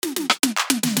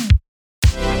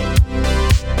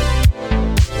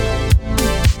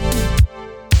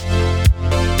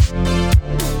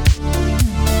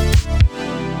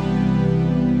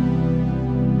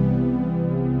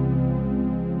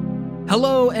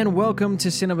Hello and welcome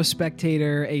to Cinema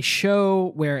Spectator, a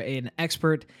show where an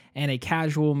expert and a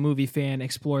casual movie fan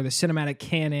explore the cinematic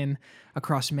canon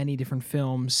across many different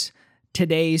films.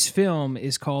 Today's film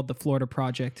is called The Florida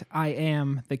Project. I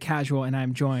am the casual and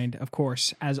I'm joined, of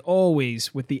course, as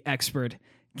always, with the expert,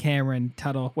 Cameron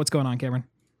Tuttle. What's going on, Cameron?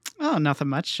 Oh, nothing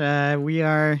much.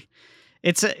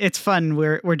 It's fun.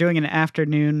 We're doing an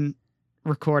afternoon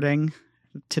recording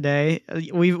today.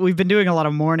 We've been doing a lot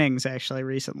of mornings actually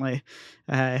recently,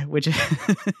 which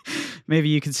maybe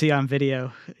you can see on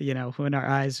video. You know, when our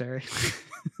eyes are.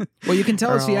 Well, you can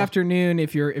tell it's the afternoon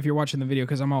if you're watching the video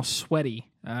because I'm all sweaty.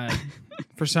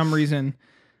 For some reason,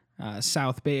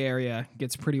 South Bay area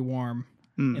gets pretty warm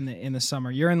in the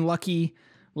summer. You're in lucky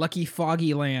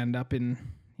foggy land up in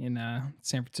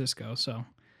San Francisco, so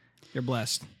you're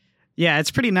blessed. Yeah,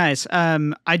 it's pretty nice.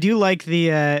 I do like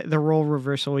the role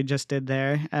reversal we just did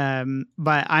there,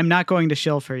 but I'm not going to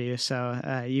shill for you,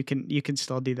 so you can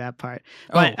still do that part.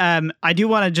 But I do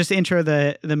want to just intro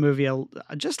the movie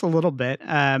just a little bit.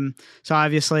 So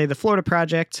obviously, The Florida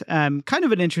Project, kind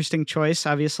of an interesting choice.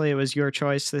 Obviously, it was your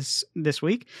choice this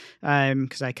week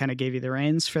because I kind of gave you the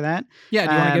reins for that. Yeah,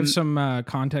 do you want to give some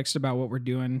context about what we're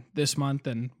doing this month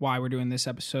and why we're doing this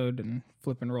episode and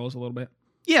flipping roles a little bit?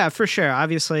 Yeah, for sure.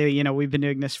 Obviously, we've been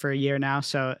doing this for a year now,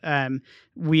 so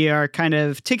we are kind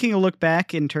of taking a look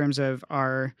back in terms of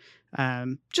our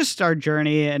just our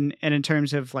journey and in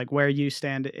terms of like where you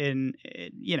stand in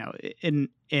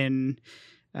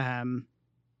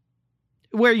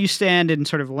where you stand in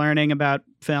sort of learning about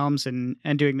films and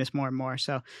doing this more and more.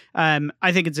 So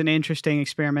I think it's an interesting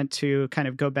experiment to kind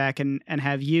of go back and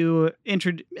have you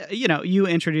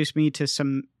introduce me to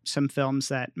some films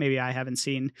that maybe I haven't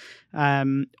seen,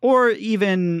 or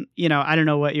even, I don't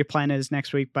know what your plan is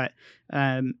next week, but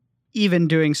even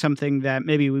doing something that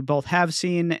maybe we both have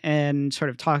seen and sort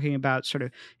of talking about sort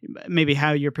of maybe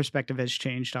how your perspective has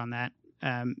changed on that.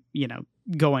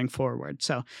 Going forward.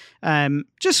 So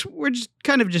we're just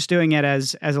kind of just doing it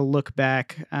as a look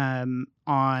back on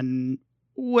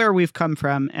where we've come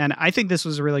from. And I think this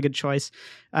was a really good choice,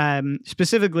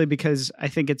 specifically because I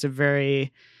think it's a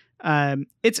very,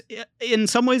 it's in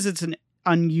some ways it's an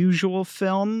unusual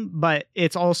film, but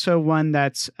it's also one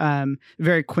that's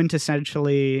very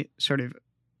quintessentially sort of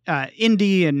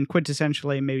indie and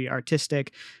quintessentially maybe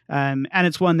artistic. And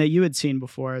it's one that you had seen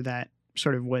before that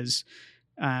sort of was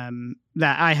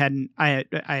that I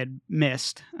had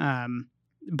missed,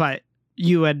 but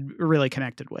you had really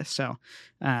connected with. So,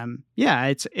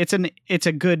 it's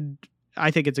a good.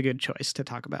 I think it's a good choice to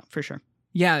talk about for sure.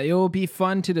 Yeah, it will be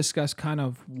fun to discuss kind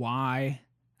of why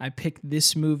I picked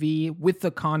this movie with the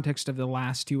context of the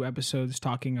last two episodes,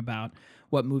 talking about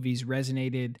what movies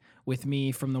resonated with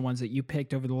me from the ones that you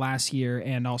picked over the last year,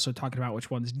 and also talking about which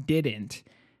ones didn't.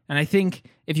 And I think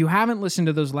if you haven't listened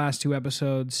to those last two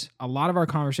episodes, a lot of our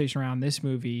conversation around this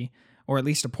movie, or at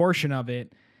least a portion of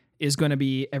it, is going to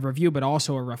be a review, but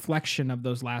also a reflection of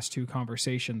those last two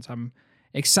conversations. I'm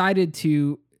excited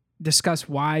to discuss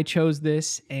why I chose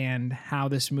this and how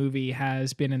this movie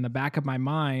has been in the back of my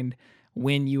mind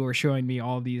when you were showing me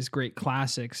all these great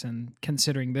classics and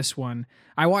considering this one.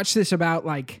 I watched this about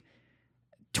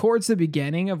towards the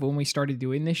beginning of when we started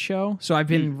doing this show. So I've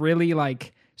been really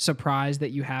surprised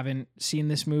that you haven't seen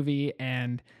this movie,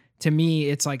 and to me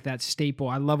it's like that staple.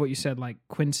 I love what you said,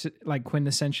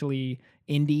 quintessentially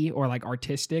indie or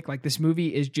artistic. This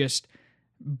movie is just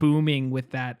booming with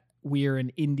that we're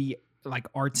an indie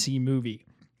artsy movie.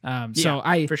 So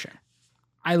for sure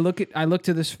I look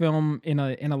to this film in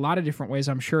a lot of different ways.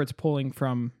 I'm sure it's pulling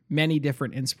from many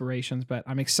different inspirations, but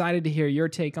I'm excited to hear your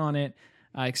take on it.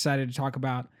 Excited to talk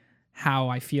about how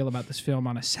I feel about this film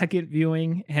on a second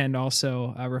viewing, and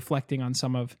also reflecting on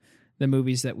some of the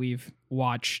movies that we've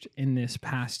watched in this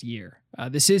past year.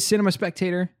 This is Cinema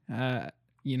Spectator.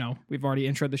 We've already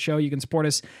introed the show. You can support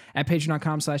us at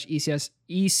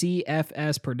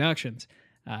patreon.com/ECFS Productions.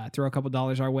 Throw a couple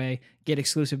dollars our way, get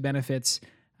exclusive benefits,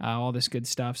 all this good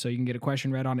stuff. So you can get a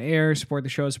question read on air, support the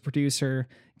show as a producer,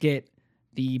 get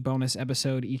the bonus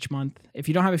episode each month. If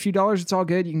you don't have a few dollars, it's all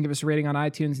good. You can give us a rating on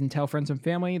iTunes and tell friends and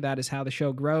family. That is how the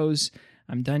show grows.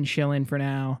 I'm done shilling for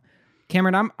now.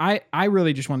 Cameron, I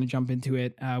really just want to jump into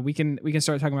it. We can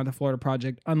start talking about the Florida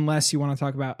Project, unless you want to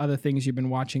talk about other things you've been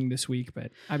watching this week,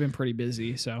 but I've been pretty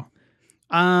busy, so.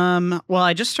 Well,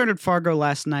 I just started Fargo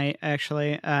last night,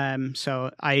 actually.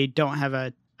 So I don't have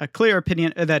a clear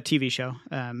opinion of that TV show.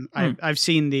 I've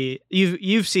seen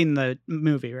you've seen the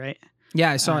movie, right? Yeah,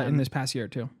 I saw it in this past year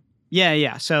too.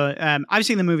 Yeah. So I've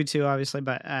seen the movie too, obviously,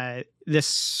 but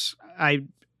this I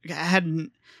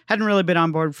hadn't really been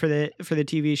on board for the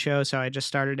TV show, so I just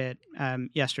started it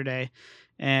yesterday,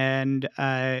 and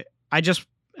I'm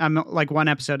like one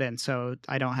episode in, so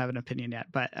I don't have an opinion yet.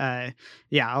 But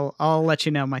yeah, I'll let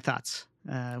you know my thoughts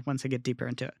once I get deeper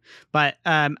into it. But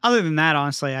other than that,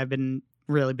 honestly, I've been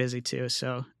really busy too,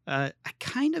 so I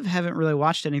kind of haven't really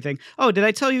watched anything. Oh, did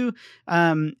I tell you?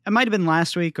 It might have been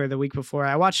last week or the week before.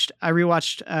 I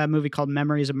rewatched a movie called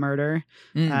Memories of Murder.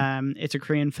 It's a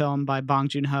Korean film by Bong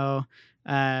Joon-ho,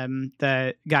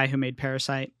 the guy who made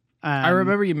Parasite. I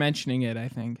remember you mentioning it, I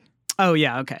think. Oh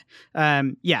yeah, okay.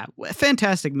 Yeah,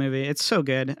 fantastic movie. It's so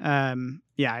good.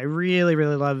 Yeah, I really,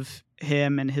 really love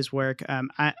him and his work.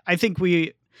 I think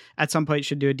we at some point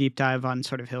should do a deep dive on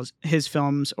sort of his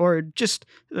films, or just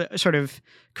sort of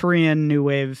Korean new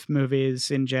wave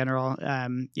movies in general.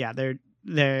 Yeah,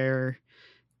 they're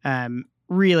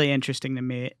really interesting to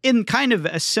me in kind of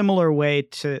a similar way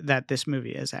to that this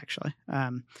movie is actually.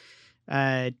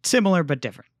 Similar but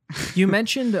different. You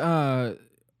mentioned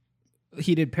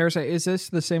he did Parasite. Is this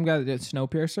the same guy that did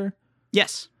Snowpiercer?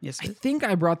 Yes. I think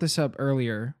I brought this up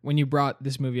earlier when you brought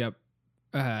this movie up,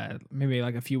 maybe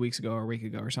like a few weeks ago or a week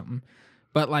ago or something.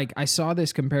 But like I saw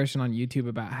this comparison on YouTube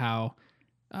about how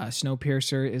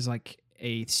Snowpiercer is like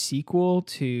a sequel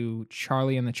to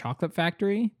Charlie and the Chocolate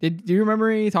Factory. Do you remember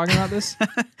me talking about this?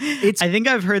 I think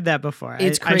I've heard that before.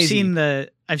 It's crazy.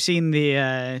 I've seen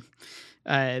the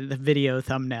video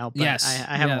thumbnail, but yes,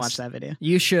 I haven't watched that video.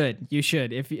 You should.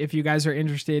 If you guys are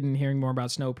interested in hearing more about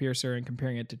Snowpiercer and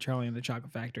comparing it to Charlie and the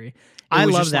Chocolate Factory. I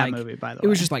love that movie, by the way. It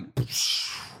was just like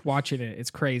watching it.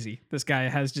 It's crazy. This guy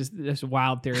has just this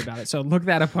wild theory about it. So look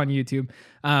that up on YouTube.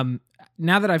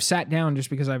 Now that I've sat down, just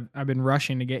because I've been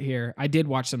rushing to get here, I did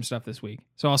watch some stuff this week.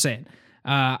 So I'll say it.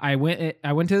 I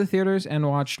went to the theaters and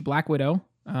watched Black Widow,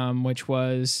 which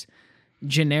was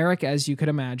generic as you could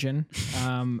imagine.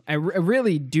 I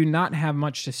really do not have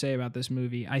much to say about this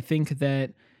movie. I think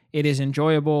that it is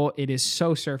enjoyable. It is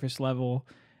so surface level.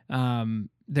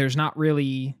 There's not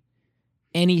really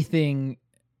anything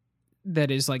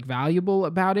that is like valuable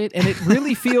about it, and it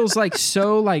really feels like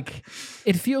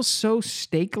it feels so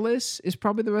stakeless is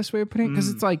probably the best way of putting it, because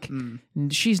it's like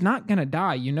she's not gonna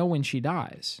die, when she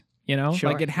dies, Sure,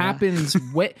 like it happens.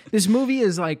 This movie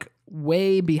is like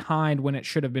way behind when it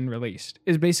should have been released,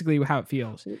 is basically how it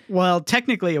feels. Well,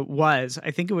 technically it was. I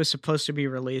think it was supposed to be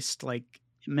released like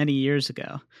many years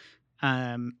ago.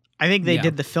 I think they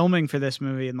did the filming for this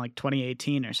movie in like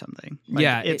 2018 or something. Like,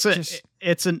 yeah, it's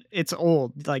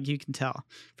old, like you can tell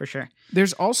for sure.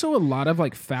 There's also a lot of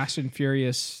like Fast and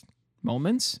Furious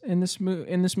moments in this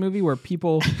movie where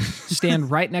people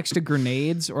stand right next to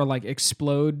grenades or like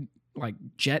explode like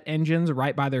jet engines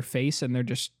right by their face, and they're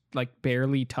just like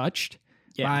barely touched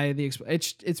by the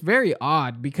it's very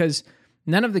odd, because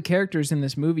none of the characters in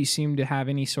this movie seem to have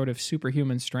any sort of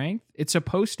superhuman strength. It's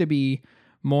supposed to be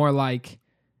more like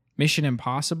Mission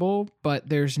Impossible, but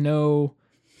there's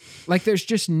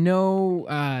just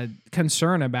no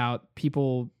concern about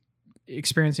people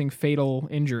experiencing fatal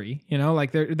injury,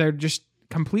 like they're just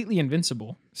completely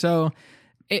invincible. So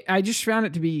I just found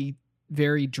it to be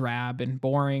very drab and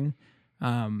boring.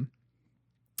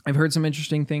 I've heard some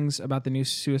interesting things about the new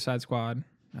Suicide Squad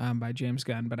by James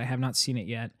Gunn, but I have not seen it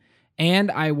yet.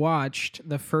 And I watched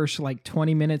the first like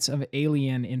 20 minutes of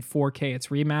Alien in 4K. It's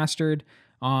remastered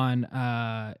on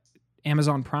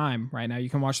Amazon Prime right now. You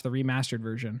can watch the remastered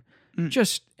version.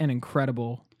 Just an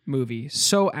incredible movie.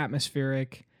 So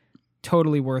atmospheric.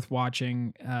 Totally worth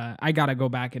watching. I gotta go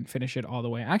back and finish it all the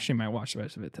way. I actually might watch the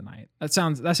rest of it tonight. That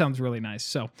sounds really nice.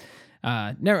 So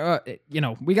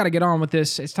we got to get on with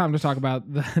this. It's time to talk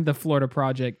about the Florida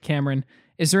Project. Cameron,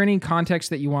 is there any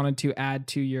context that you wanted to add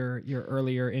to your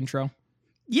earlier intro?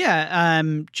 Yeah,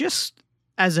 just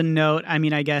as a note, I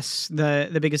mean, I guess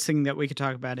the biggest thing that we could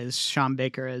talk about is Sean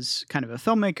Baker as kind of a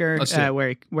filmmaker,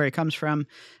 where he comes from.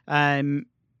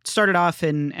 Started off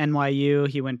in NYU.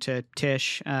 He went to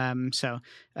Tisch. He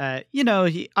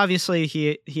obviously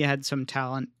he had some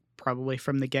talent, probably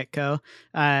from the get-go.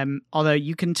 Although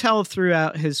you can tell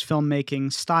throughout his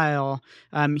filmmaking style,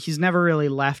 he's never really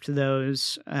left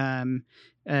those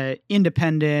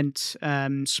independent,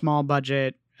 small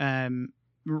budget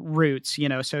roots,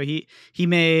 so he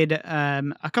made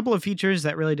a couple of features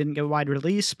that really didn't get wide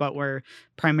release, but were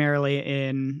primarily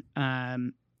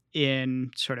in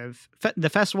sort of the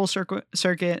festival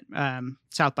circuit,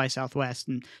 South by Southwest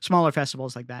and smaller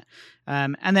festivals like that.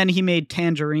 And then he made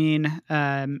Tangerine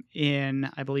in,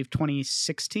 I believe,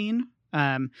 2016,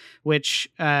 which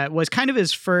was kind of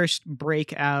his first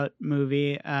breakout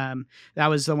movie. That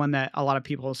was the one that a lot of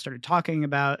people started talking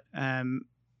about.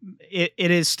 It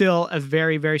is still a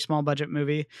very, very small budget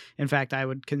movie. In fact, I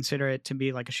would consider it to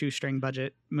be like a shoestring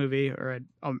budget movie or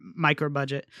a micro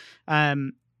budget.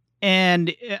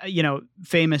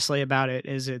 famously about it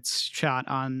is it's shot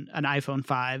on an iPhone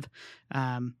 5.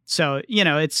 So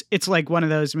it's like one of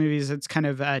those movies that's kind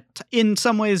of in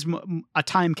some ways a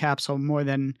time capsule more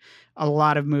than a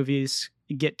lot of movies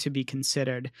get to be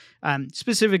considered,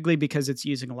 specifically because it's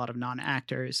using a lot of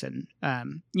non-actors and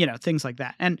things like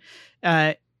that. And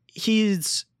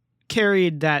he's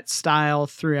carried that style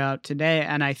throughout today.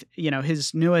 And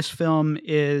his newest film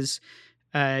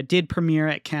did premiere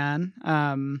at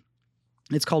Cannes.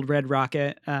 It's called Red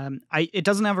Rocket. It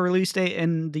doesn't have a release date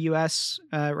in the U.S.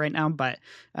 Right now, but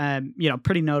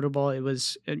pretty notable. It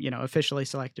was officially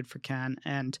selected for Cannes,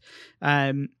 and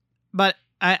but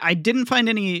I didn't find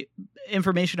any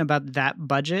information about that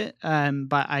budget.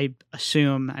 But I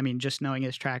assume, just knowing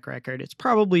his track record, it's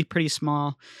probably pretty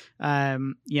small.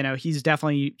 He's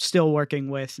definitely still working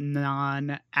with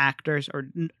non-actors or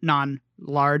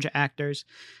non-large actors.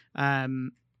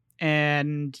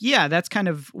 And yeah, that's kind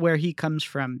of where he comes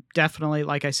from. Definitely,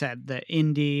 like I said, the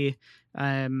indie,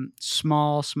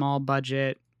 small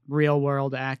budget, real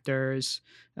world actors,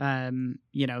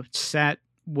 set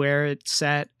where it's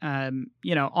set,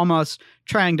 almost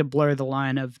trying to blur the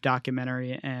line of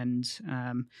documentary and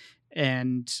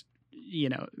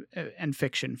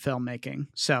fiction filmmaking.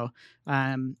 So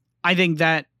I think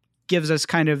that gives us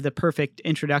kind of the perfect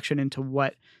introduction into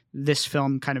what this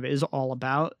film kind of is all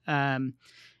about. And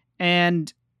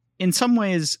in some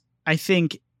ways, I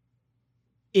think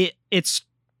it's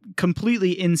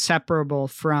completely inseparable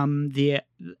from the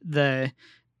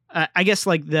I guess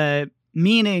like the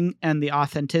meaning and the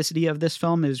authenticity of this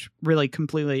film is really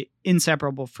completely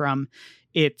inseparable from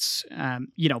its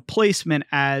placement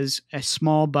as a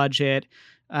small budget,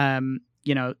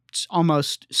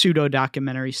 almost pseudo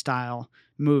documentary style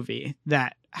movie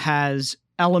that has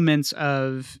elements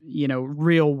of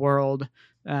real world,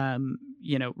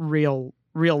 real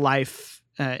life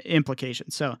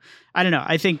implications. So I don't know.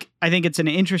 I think it's an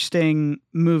interesting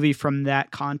movie from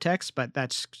that context, but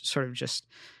that's sort of just,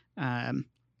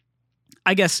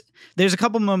 I guess there's a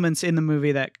couple moments in the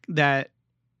movie that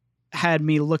had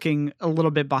me looking a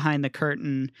little bit behind the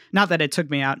curtain. Not that it took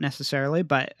me out necessarily,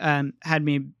 but had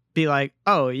me be like,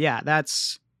 oh yeah,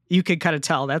 you could kind of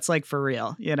tell that's like for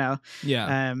real, Yeah.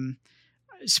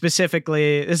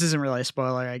 Specifically, this isn't really a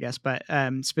spoiler, I guess, but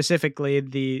specifically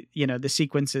the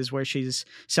sequences where she's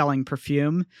selling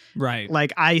perfume, right?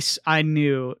 Like I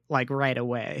knew like right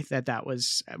away that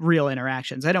was real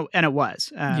interactions. And it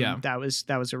was,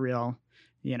 that was a real,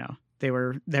 they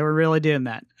were really doing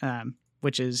that,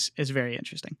 which is very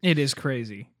interesting. It is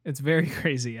crazy. It's very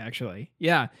crazy, actually.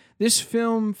 Yeah, this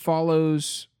film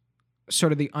follows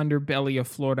sort of the underbelly of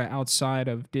Florida outside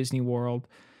of Disney World.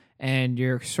 And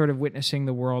you're sort of witnessing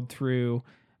the world through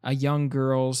a young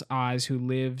girl's eyes who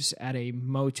lives at a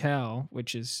motel,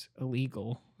 which is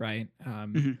illegal, right?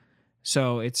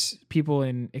 So it's people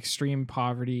in extreme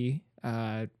poverty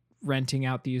renting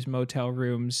out these motel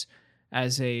rooms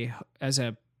as a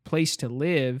place to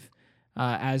live,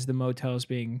 as the motel is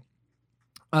being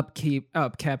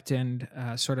upkept and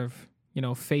sort of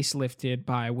facelifted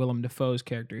by Willem Dafoe's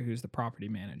character, who's the property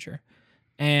manager.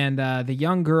 And the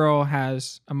young girl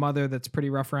has a mother that's pretty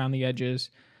rough around the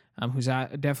edges, who's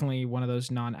definitely one of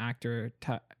those non-actor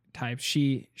types.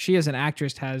 She as an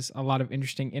actress has a lot of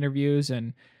interesting interviews,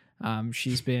 and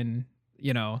she's been,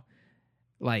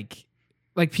 like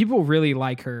people really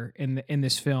like her in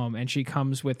this film, and she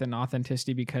comes with an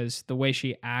authenticity because the way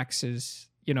she acts is,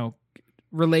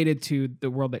 related to the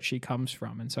world that she comes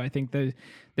from. And so I think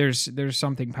there's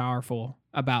something powerful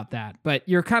about that. But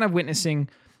you're kind of witnessing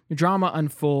drama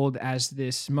unfold as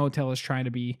this motel is trying to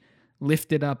be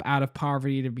lifted up out of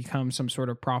poverty to become some sort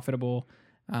of profitable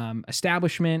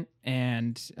establishment,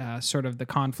 and sort of the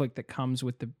conflict that comes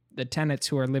with the tenants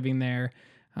who are living there,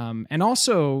 and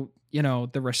also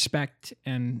the respect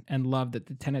and love that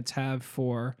the tenants have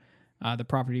for the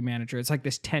property manager. It's like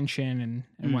this tension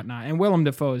and whatnot. And Willem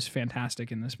Dafoe is fantastic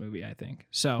in this movie, I think.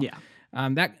 So yeah,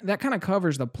 that kind of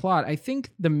covers the plot. I think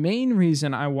the main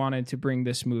reason I wanted to bring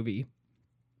this movie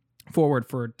forward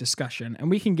for discussion, and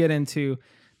we can get into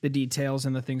the details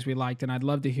and the things we liked, and I'd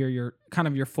love to hear your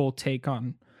full take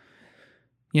on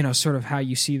sort of how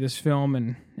you see this film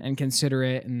and consider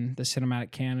it and the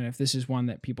cinematic canon, if this is one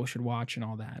that people should watch and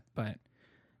all that. But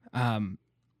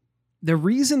the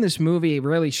reason this movie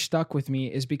really stuck with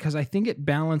me is because I think it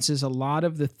balances a lot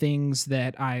of the things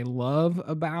that I love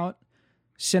about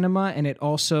cinema, and it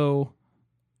also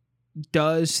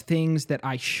does things that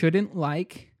I shouldn't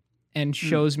like, and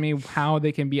shows me how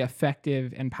they can be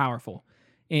effective and powerful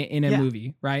in a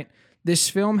movie, right? This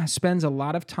film spends a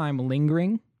lot of time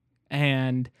lingering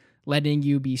and letting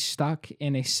you be stuck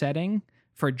in a setting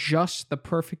for just the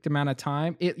perfect amount of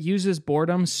time. It uses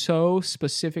boredom so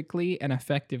specifically and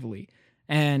effectively,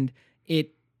 and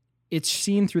it's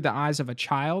seen through the eyes of a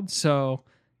child. So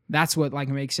that's what like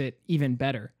makes it even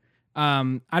better.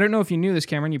 I don't know if you knew this,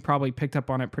 Cameron. You probably picked up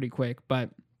on it pretty quick,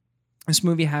 but this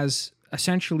movie has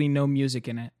essentially no music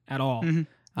in it at all,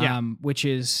 Yeah. Which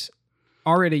is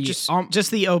already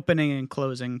just the opening and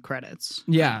closing credits.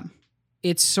 Yeah,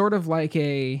 it's sort of like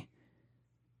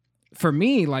for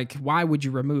me, like, why would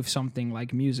you remove something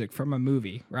like music from a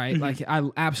movie, right? Like, I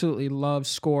absolutely love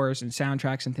scores and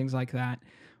soundtracks and things like that,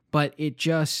 but it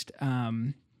just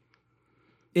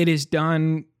it is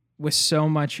done with so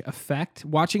much effect.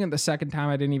 Watching it the second time,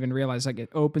 I didn't even realize, like, it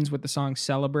opens with the song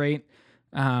Celebrate,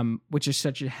 which is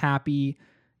such a happy,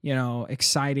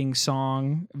 exciting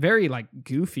song, very like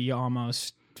goofy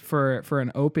almost for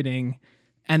an opening.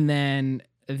 And then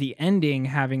the ending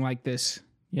having like this,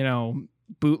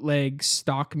 bootleg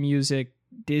stock music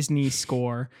Disney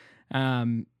score,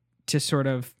 to sort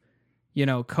of,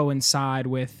 coincide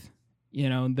with,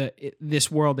 this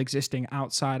world existing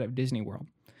outside of Disney World.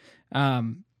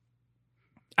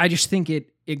 I just think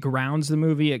it grounds the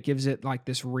movie. It gives it like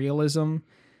this realism.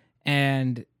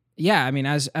 And yeah, I mean,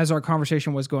 as our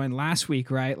conversation was going last week,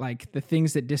 right? Like the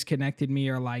things that disconnected me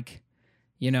are like,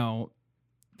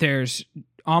 there's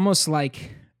almost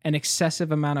like an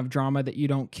excessive amount of drama that you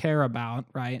don't care about,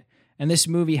 right? And this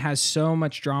movie has so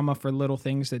much drama for little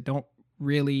things that don't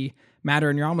really matter.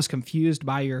 And you're almost confused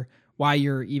by why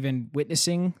you're even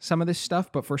witnessing some of this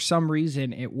stuff. But for some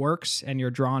reason it works and you're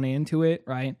drawn into it,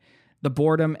 right? The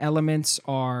boredom elements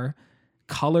are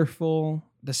colorful.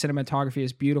 The cinematography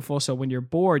is beautiful. So when you're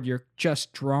bored, you're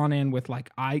just drawn in with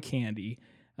like eye candy.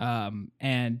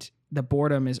 And the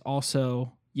boredom is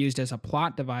also used as a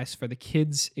plot device for the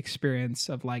kids' experience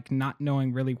of like not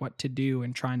knowing really what to do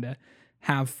and trying to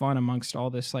have fun amongst all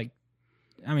this, like,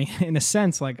 I mean, in a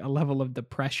sense, like a level of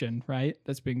depression, right?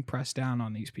 That's being pressed down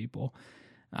on these people.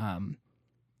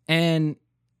 And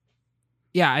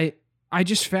yeah, I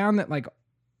just found that like,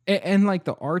 and like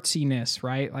the artsiness,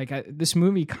 right? Like this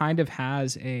movie kind of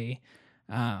has like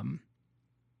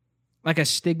a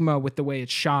stigma with the way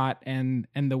it's shot and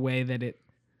the way that it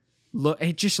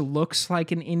just looks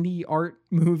like an indie art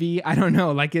movie. I don't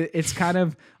know. Like it's kind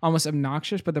of almost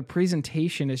obnoxious, but the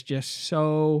presentation is just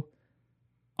so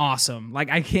awesome. Like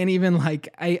I can't even like,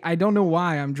 I don't know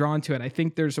why I'm drawn to it. I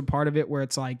think there's a part of it where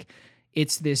it's like,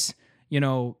 it's this,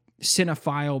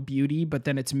 cinephile beauty, but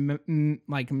then it's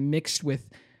like mixed with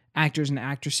actors and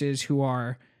actresses who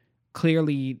are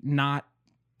clearly not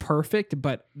perfect,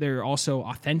 but they're also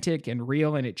authentic and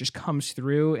real. And it just comes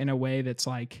through in a way that's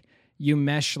like, you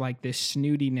mesh like this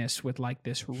snootiness with like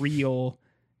this real,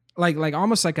 like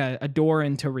almost like a door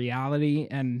into reality.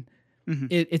 And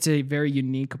it's a very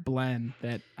unique blend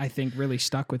that I think really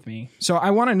stuck with me. So I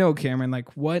want to know, Cameron, like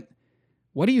what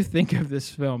do you think of this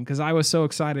film? Because I was so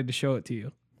excited to show it to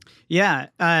you. Yeah.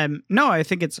 No, I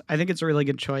think it's a really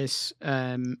good choice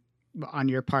on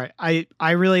your part. I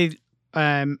really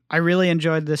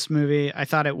enjoyed this movie. I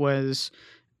thought it was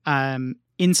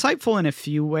insightful in a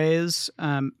few ways.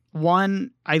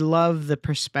 One, I love the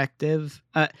perspective.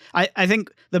 I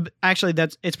think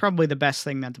it's probably the best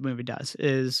thing that the movie does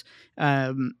is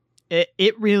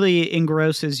it really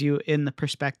engrosses you in the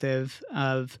perspective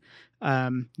of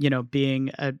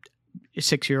being a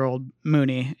 6-year-old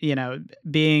Mooney,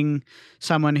 being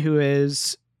someone who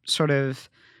is sort of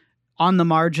on the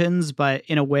margins, but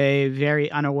in a way very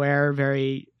unaware,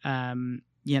 very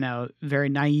very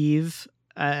naive,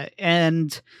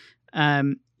 and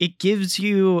it gives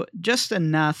you just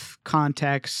enough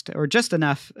context or just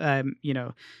enough,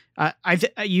 you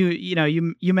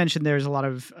mentioned there's a lot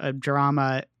of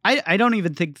drama. I don't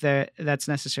even think that that's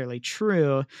necessarily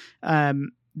true.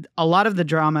 A lot of the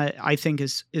drama, I think,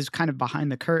 is kind of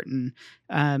behind the curtain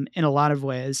in a lot of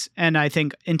ways. And I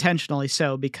think intentionally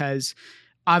so, because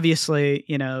obviously,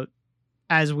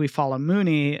 as we follow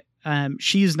Mooney,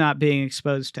 she's not being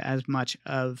exposed to as much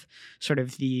of sort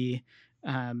of the,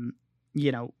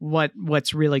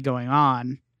 what's really going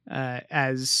on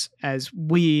as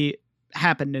we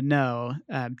happen to know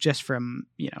just from,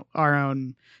 our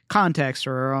own context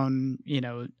or our own,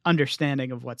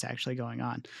 understanding of what's actually going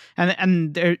on.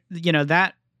 And there,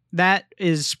 that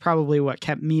is probably what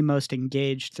kept me most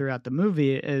engaged throughout the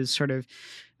movie is sort of,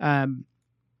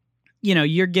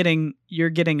 you're getting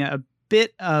a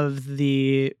bit of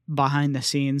the behind the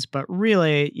scenes, but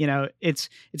really, it's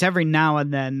every now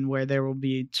and then where there will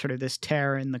be sort of this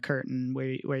tear in the curtain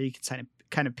where you can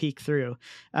kind of peek through.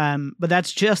 But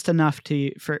that's just enough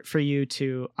for you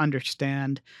to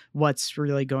understand what's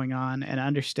really going on and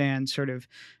understand sort of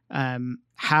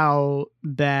how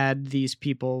bad these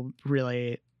people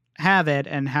really have it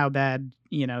and how bad,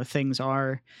 things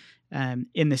are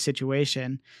in this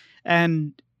situation.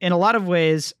 And in a lot of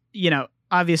ways,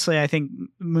 obviously I think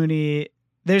Mooney,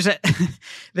 there's a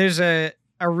there's a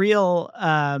real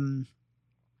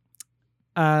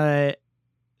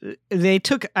they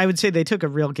took a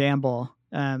real gamble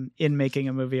in making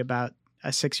a movie about a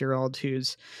 6-year-old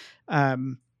who's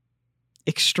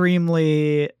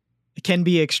can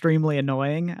be extremely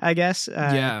annoying, I guess.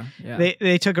 Yeah.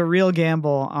 They took a real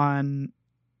gamble on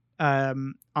that,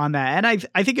 and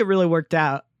I think it really worked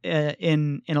out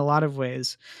in a lot of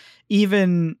ways.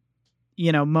 Even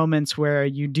moments where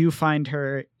you do find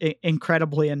her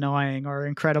incredibly annoying or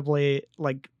incredibly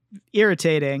like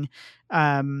irritating,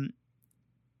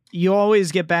 you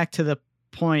always get back to the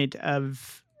point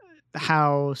of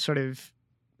how sort of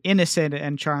innocent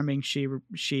and charming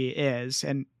she is,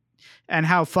 and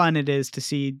how fun it is to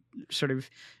see sort of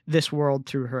this world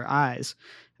through her eyes.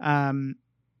 And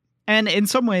in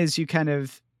some ways you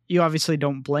obviously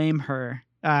don't blame her,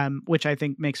 which I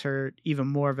think makes her even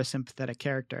more of a sympathetic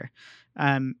character.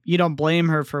 You don't blame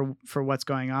her for what's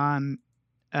going on,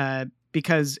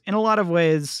 because in a lot of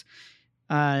ways,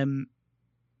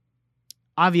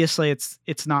 obviously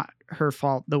it's not her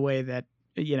fault the way that,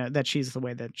 that she's the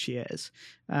way that she is.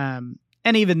 And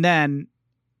even then,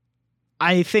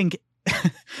 I think,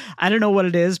 I don't know what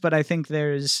it is, but I think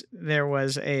there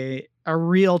was a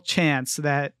real chance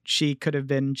that she could have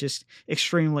been just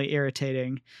extremely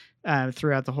irritating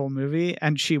throughout the whole movie,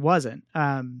 and she wasn't.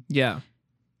 Yeah.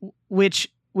 Which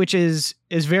is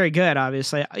very good,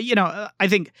 obviously. I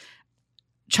think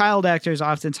child actors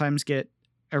oftentimes get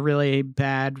a really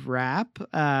bad rap,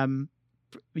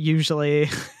 usually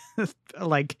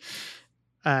like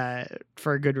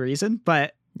for a good reason,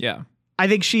 but yeah, I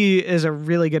think she is a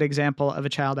really good example of a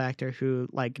child actor who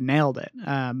like nailed it,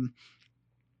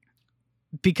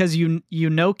 because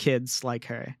kids like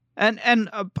her, and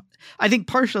I think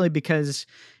partially because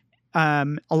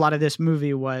a lot of this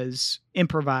movie was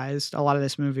improvised. A lot of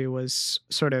this movie was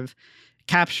sort of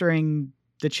capturing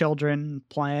the children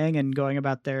playing and going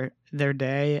about their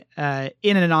day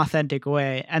in an authentic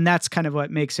way, and that's kind of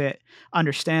what makes it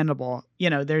understandable.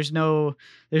 There's no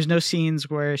scenes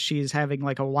where she's having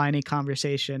like a whiny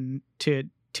conversation to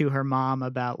her mom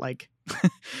about like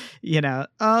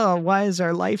oh, why is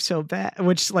our life so bad,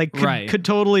 which like could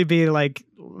totally be like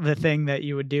the thing that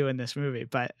you would do in this movie.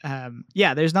 But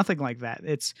there's nothing like that.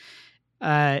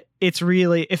 It's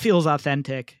really, it feels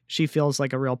authentic. She feels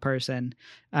like a real person,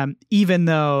 even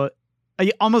though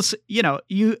almost,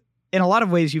 you in a lot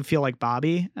of ways you feel like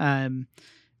Bobby,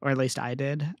 or at least I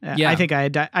did. I think I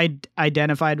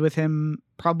identified with him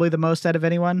probably the most out of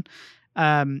anyone.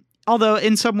 Although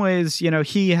in some ways,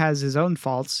 he has his own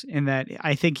faults in that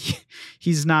I think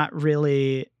he's not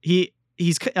really,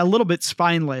 he's a little bit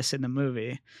spineless in the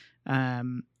movie,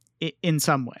 in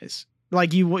some ways.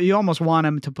 Like you almost want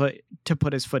him to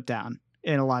put his foot down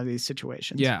in a lot of these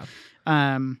situations. Yeah.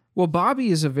 Well, Bobby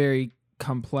is a very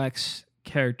complex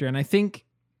character, and I think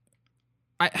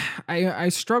I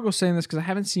struggle saying this because I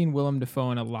haven't seen Willem Dafoe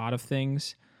in a lot of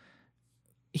things.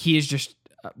 He is just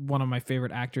one of my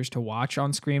favorite actors to watch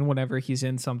on screen. Whenever he's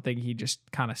in something, he just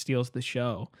kind of steals the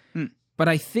show. But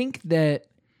I think that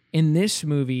in this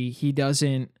movie, he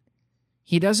doesn't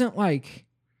like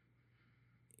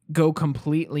go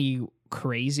completely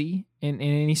crazy in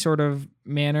any sort of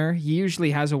manner. He usually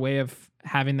has a way of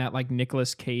having that like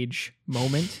Nicolas Cage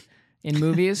moment in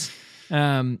movies.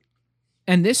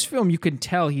 And this film, you can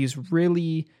tell he's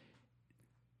really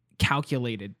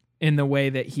calculated in the way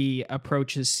that he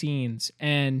approaches scenes.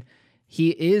 And he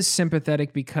is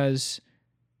sympathetic because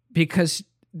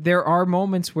there are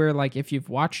moments where, like, if you've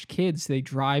watched kids, they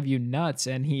drive you nuts,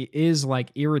 and he is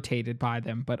like irritated by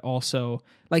them, but also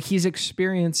like he's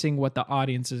experiencing what the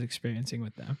audience is experiencing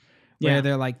with them. Where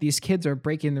they're like, these kids are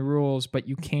breaking the rules, but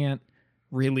you can't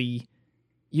really,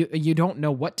 you don't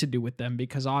know what to do with them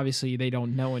because obviously they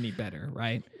don't know any better,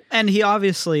 right? And he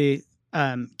obviously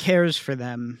cares for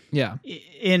them. Yeah.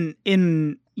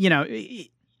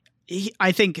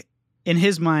 I think in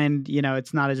his mind,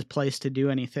 it's not his place to do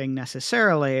anything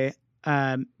necessarily,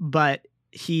 but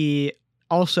he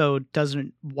also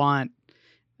doesn't want,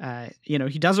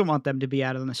 he doesn't want them to be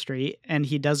out on the street, and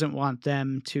he doesn't want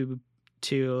them to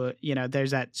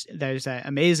there's that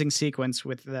amazing sequence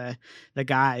with the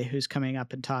guy who's coming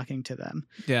up and talking to them.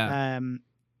 Yeah.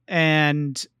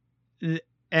 And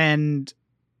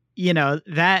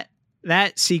that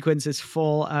sequence is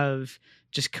full of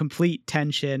just complete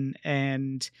tension,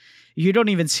 and you don't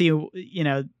even see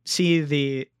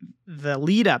the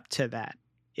lead up to that.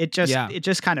 It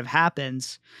just kind of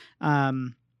happens.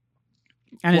 And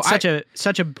it's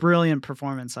such a brilliant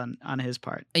performance on his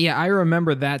part. Yeah, I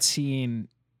remember that scene,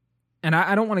 and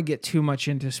I don't want to get too much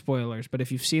into spoilers, but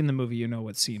if you've seen the movie, you know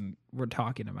what scene we're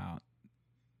talking about.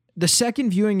 The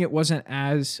second viewing, it wasn't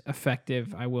as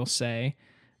effective, I will say.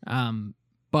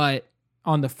 But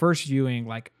on the first viewing,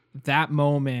 like, that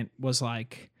moment was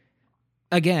like,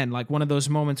 again, like one of those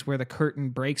moments where the curtain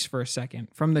breaks for a second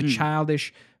from the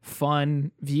childish,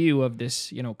 fun view of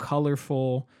this,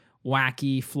 colorful,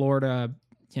 wacky Florida,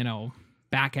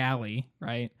 back alley,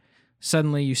 right?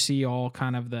 Suddenly you see all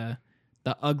kind of the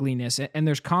ugliness, and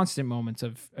there's constant moments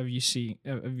of you seeing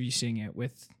it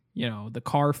with, the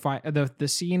car fight, the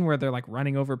scene where they're like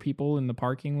running over people in the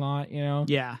parking lot,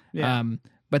 Yeah.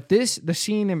 But the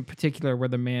scene in particular where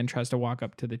the man tries to walk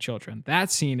up to the children,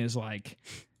 that scene is like,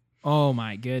 oh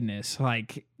my goodness.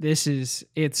 Like,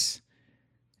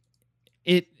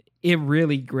 it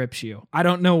really grips you. I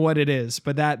don't know what it is,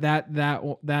 but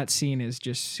that scene is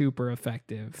just super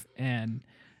effective. And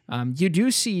you do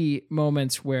see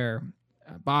moments where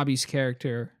Bobby's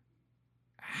character,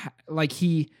 like,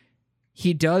 he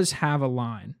does have a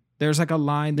line. There's like a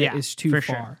line that is too far.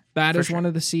 Sure. That is one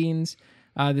of the scenes.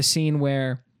 The scene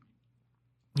where,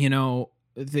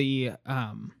 the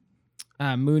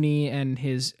Mooney and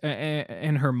his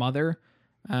and her mother,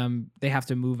 they have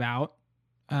to move out,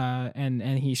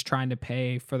 and he's trying to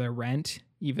pay for their rent,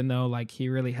 even though, like, he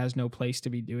really has no place to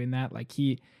be doing that. Like,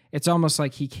 it's almost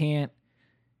like he can't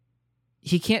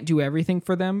do everything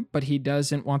for them, but he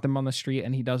doesn't want them on the street,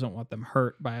 and he doesn't want them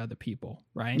hurt by other people,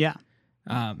 right? Yeah.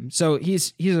 So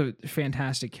he's a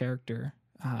fantastic character.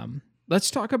 Let's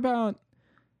talk about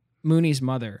Mooney's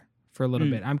mother for a little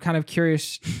bit. I'm kind of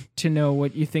curious to know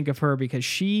what you think of her, because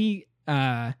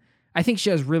I think she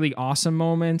has really awesome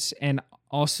moments, and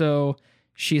also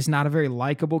she's not a very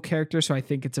likable character. So I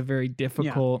think it's a very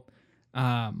difficult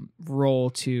role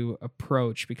to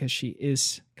approach, because she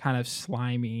is kind of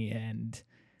slimy and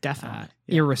definitely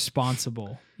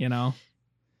irresponsible,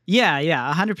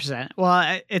 Yeah, 100%.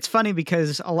 Well, it's funny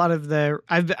because a lot of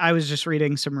I was just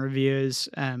reading some reviews,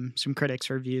 some critics'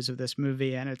 reviews of this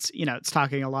movie, and it's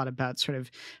talking a lot about sort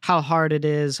of how hard it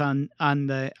is on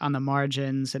the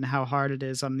margins, and how hard it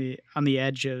is on the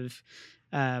edge of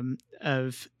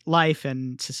life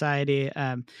and society.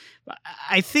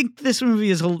 I think this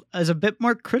movie is a bit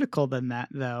more critical than that,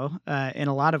 though, in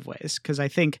a lot of ways, because I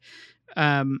think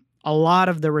a lot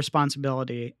of the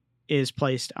responsibility is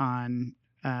placed on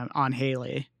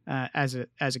Haley as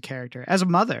a character, as a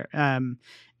mother,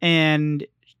 and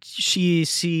she's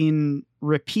seen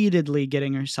repeatedly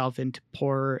getting herself into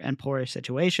poorer and poorer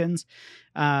situations.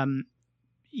 It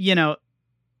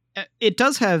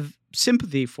does have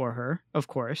sympathy for her, of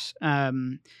course.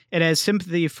 It has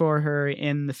sympathy for her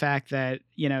in the fact that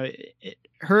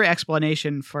her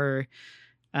explanation for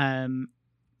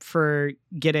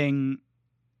getting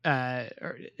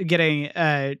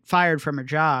fired from her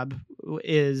job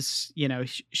is,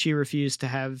 she refused to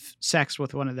have sex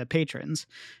with one of the patrons.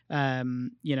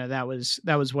 That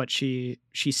was what she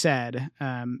said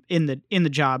in the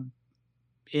job.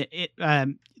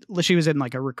 She was in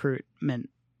like a recruitment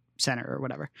center or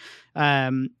whatever.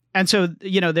 And so,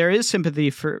 there is sympathy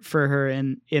for her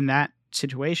in that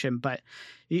situation, but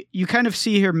you kind of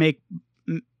see her make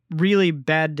really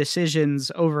bad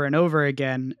decisions over and over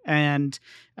again, and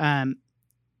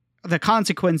the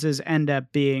consequences end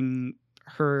up being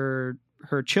her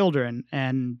children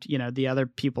and the other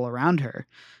people around her,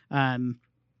 and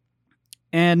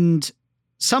in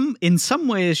some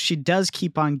ways she does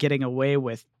keep on getting away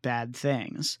with bad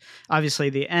things. Obviously,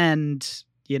 the end,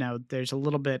 there's a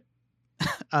little bit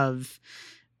of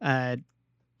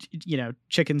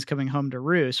chickens coming home to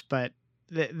roost, but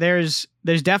there's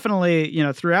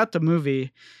definitely, throughout the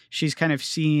movie, she's kind of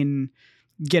seen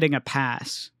getting a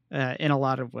pass in a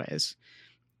lot of ways.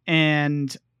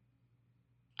 And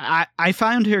I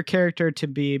found her character to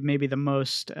be maybe the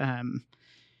most, I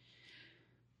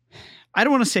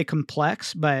don't want to say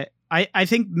complex, but I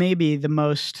think maybe the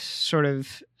most sort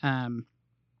of,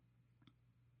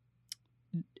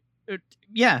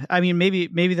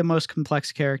 maybe the most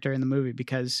complex character in the movie,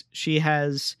 because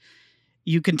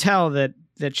you can tell that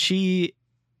she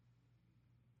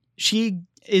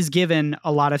is given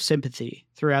a lot of sympathy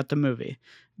throughout the movie,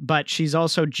 but she's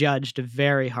also judged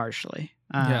very harshly.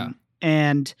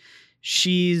 And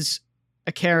she's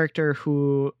a character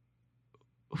who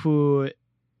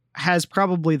has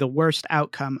probably the worst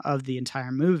outcome of the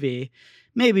entire movie,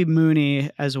 maybe Mooney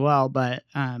as well, but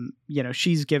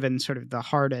she's given sort of the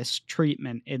hardest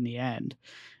treatment in the end,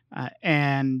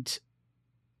 and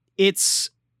it's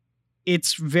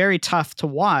very tough to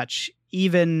watch,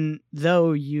 even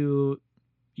though you're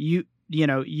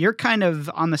kind of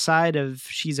on the side of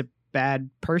she's a bad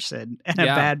person and a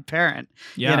bad parent,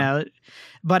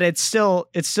 but it's still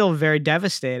very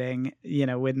devastating,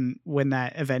 when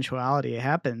that eventuality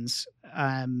happens,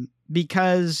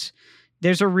 because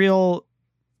there's a real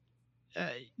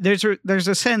there's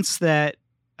a sense that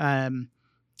that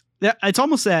it's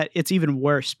almost that it's even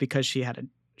worse because she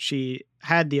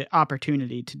had the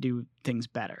opportunity to do things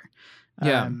better.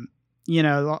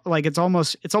 Like it's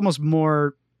almost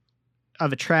more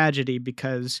of a tragedy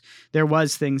because there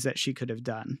was things that she could have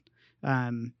done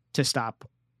to stop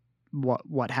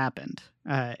what happened.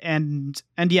 And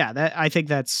that, I think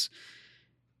that's,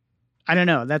 I don't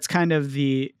know, that's kind of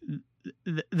the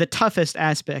toughest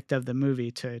aspect of the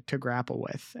movie to grapple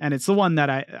with. And it's the one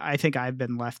that I think I've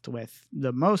been left with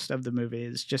the most of the movie,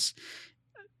 is just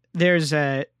there's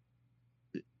a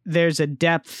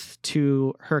depth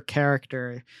to her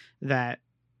character that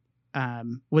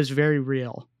was very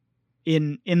real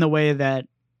in the way that,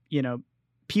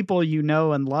 people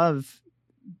and love,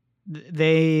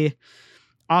 they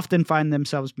often find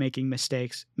themselves making the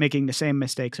same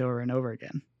mistakes over and over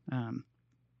again.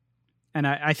 And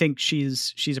I think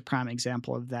she's a prime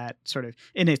example of that, sort of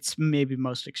in its maybe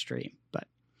most extreme. But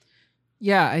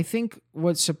yeah, I think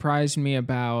what surprised me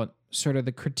about sort of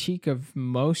the critique of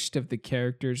most of the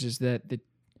characters is that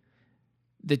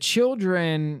the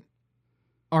children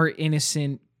are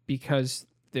innocent because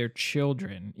they're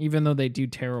children. Even though they do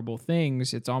terrible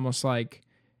things, it's almost like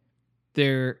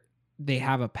they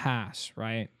have a pass,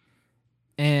 right?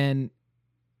 And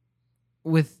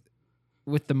with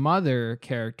the mother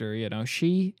character,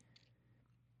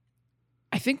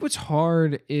 I think what's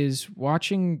hard is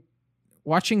watching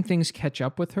things catch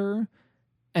up with her,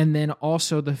 and then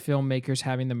also the filmmakers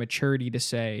having the maturity to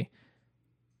say,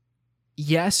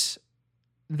 yes,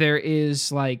 there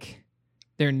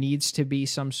needs to be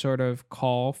some sort of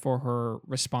call for her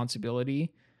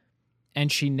responsibility,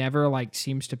 and she never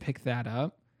seems to pick that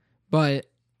up. But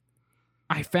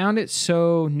I found it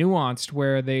so nuanced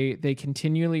where they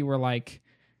continually were like,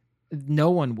 no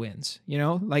one wins,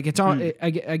 it's all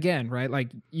again, right? Like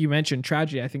you mentioned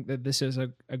tragedy. I think that this is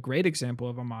a great example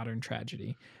of a modern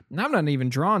tragedy. And I'm not even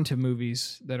drawn to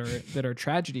movies that are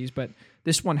tragedies, but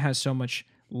this one has so much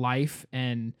life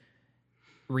and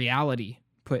reality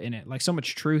put in it, like so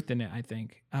much truth in it, I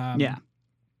think.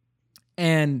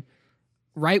 And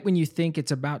right when you think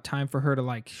it's about time for her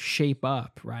to shape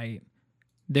up, right,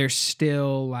 there's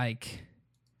still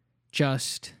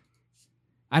just,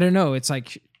 I don't know, it's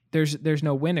like there's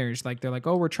no winners. Like they're like,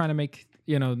 oh, we're trying to make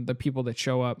the people that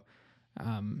show up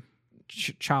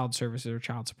child services or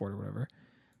child support or whatever,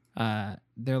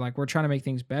 they're like, we're trying to make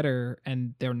things better,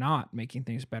 and they're not making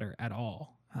things better at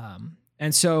all.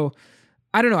 And so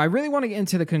I don't know, I really want to get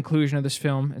into the conclusion of this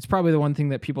film. It's probably the one thing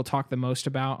that people talk the most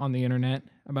about on the internet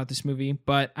about this movie,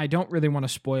 but I don't really want to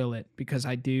spoil it because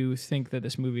I do think that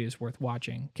this movie is worth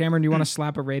watching. Cameron, do you want to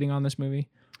slap a rating on this movie?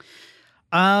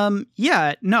 I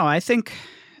think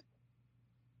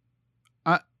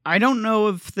I don't know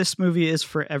if this movie is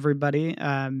for everybody,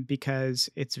 because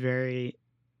it's very,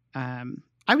 I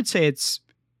would say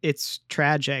it's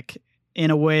tragic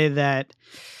in a way that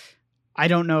I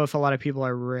don't know if a lot of people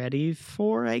are ready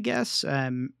for, I guess.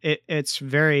 It's a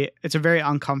very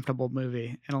uncomfortable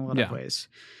movie in a lot of ways.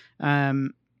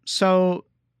 So,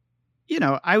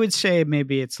 I would say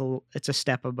maybe it's a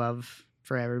step above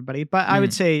for everybody, but I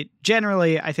would say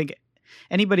generally, I think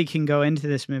anybody can go into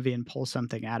this movie and pull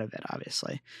something out of it.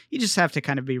 Obviously, you just have to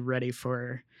kind of be ready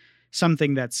for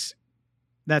something that's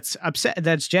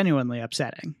genuinely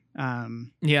upsetting.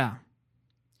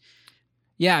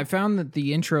 Yeah, I found that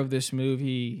the intro of this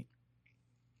movie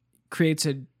creates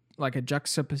a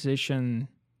juxtaposition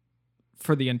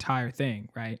for the entire thing,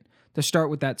 right? To start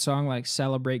with that song,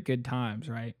 Celebrate Good Times,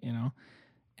 right?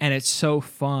 And it's so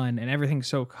fun and everything's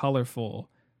so colorful.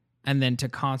 And then to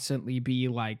constantly be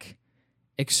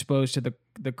exposed to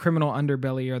the criminal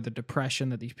underbelly or the depression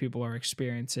that these people are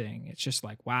experiencing. It's just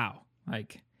wow.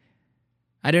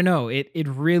 I don't know. It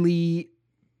really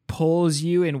pulls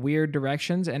you in weird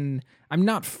directions, and I'm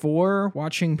not for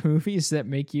watching movies that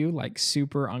make you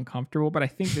super uncomfortable, but I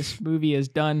think this movie is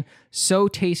done so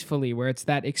tastefully where it's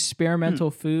that experimental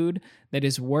food that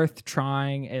is worth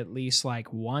trying at least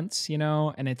once,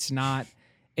 and it's not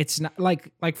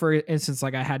like for instance,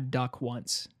 I had duck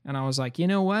once and I was like, you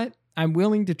know what? I'm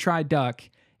willing to try duck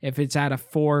if it's at a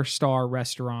 4-star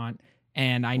restaurant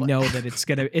and I know that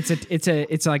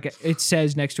it's like it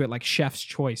says next to it like chef's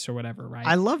choice or whatever, right?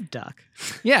 I love duck.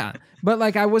 Yeah, but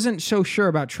like I wasn't so sure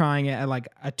about trying it at like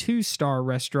a 2-star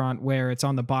restaurant where it's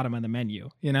on the bottom of the menu,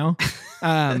 you know.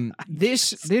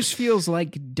 This feels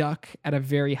like duck at a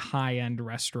very high end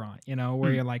restaurant, you know,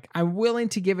 where you're like, I'm willing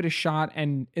to give it a shot,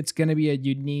 and it's going to be a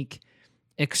unique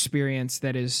experience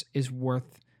that is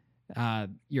worth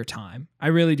your time. I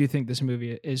really do think this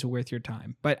movie is worth your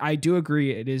time, but I do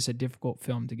agree it is a difficult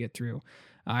film to get through.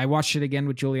 I watched it again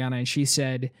with Juliana, and she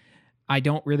said, I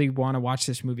don't really want to watch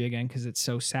this movie again because it's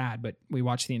so sad, but we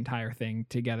watched the entire thing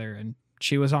together, and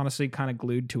she was honestly kind of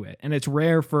glued to it. And it's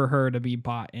rare for her to be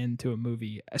bought into a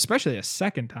movie, especially a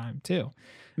second time too.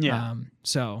 Yeah.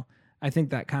 So I think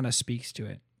that kind of speaks to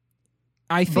it.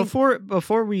 I think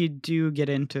before we do get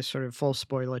into sort of full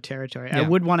spoiler territory, I Yeah.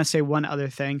 would want to say one other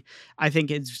thing. I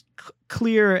think it's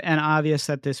clear and obvious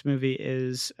that this movie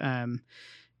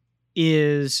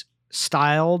is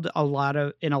styled in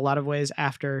a lot of ways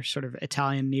after sort of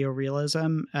Italian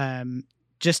neorealism.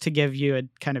 Just to give you a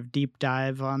kind of deep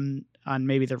dive on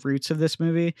maybe the roots of this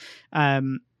movie.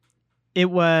 It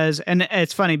was, and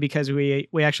it's funny because we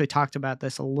actually talked about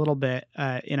this a little bit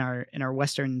in our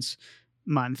Westerns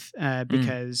month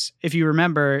because if you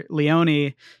remember,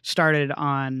 Leone started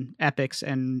on epics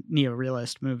and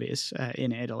neorealist movies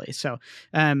in Italy. So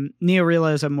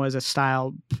neorealism was a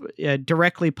style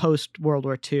directly post World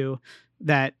War II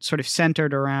that sort of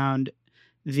centered around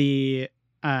the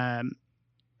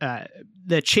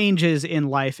changes in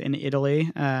life in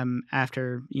Italy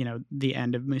after the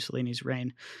end of Mussolini's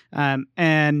reign,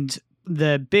 and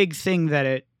the big thing that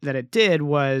it did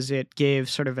was it gave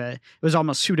sort of it was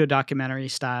almost pseudo documentary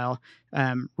style,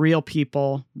 real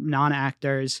people,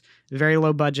 non-actors, very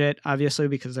low budget, obviously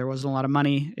because there wasn't a lot of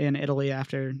money in Italy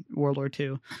after World War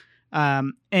II,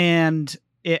 and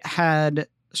it had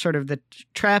sort of the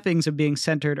trappings of being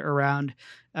centered around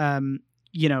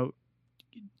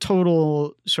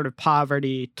total sort of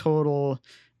poverty, total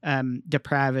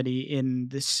depravity in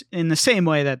the same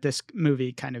way that this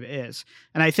movie kind of is.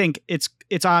 And I think it's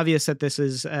obvious that this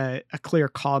is a clear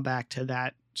callback to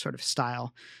that sort of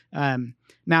style.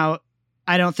 Now,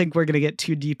 I don't think we're going to get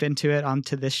too deep into it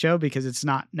onto this show because it's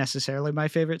not necessarily my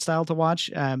favorite style to watch.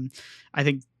 I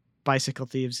think Bicycle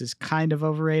Thieves is kind of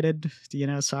overrated,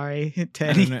 sorry to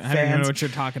any fans. I don't even know what you're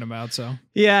talking about, so.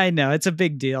 Yeah, I know it's a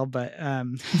big deal, but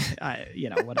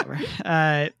whatever.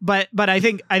 But I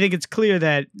think it's clear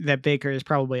that Baker is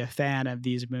probably a fan of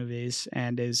these movies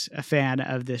and is a fan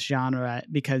of this genre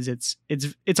because it's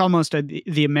almost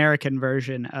the American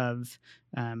version of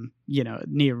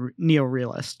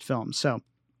neorealist films. So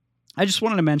I just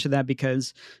wanted to mention that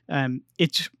because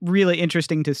it's really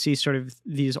interesting to see sort of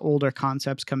these older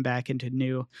concepts come back into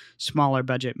new, smaller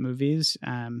budget movies.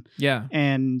 And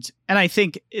I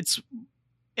think I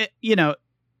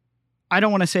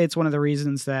don't want to say it's one of the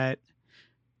reasons that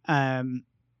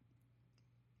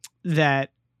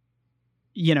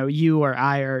you or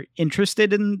I are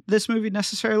interested in this movie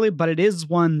necessarily, but it is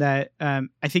one that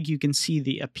I think you can see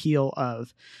the appeal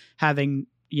of having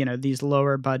these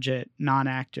lower budget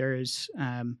non-actors,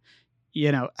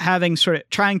 having sort of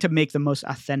trying to make the most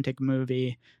authentic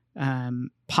movie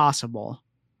possible,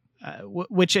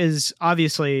 which is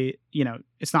obviously,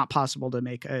 it's not possible to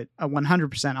make a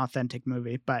 100% authentic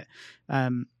movie, but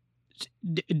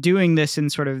doing this in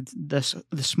sort of the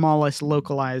smallest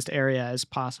localized area as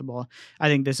possible. I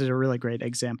think this is a really great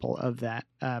example of that.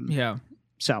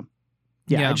 So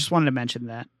I just wanted to mention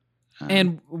that.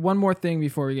 And one more thing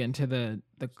before we get into the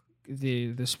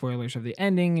spoilers of the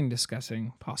ending and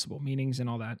discussing possible meanings and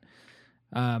all that.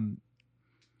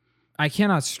 I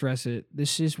cannot stress it.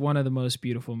 This is one of the most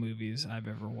beautiful movies I've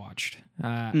ever watched.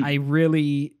 I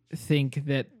really think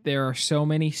that there are so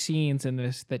many scenes in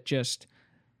this that just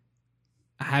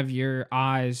have your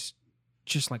eyes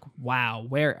just like, wow,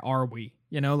 where are we?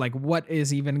 Like what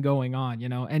is even going on,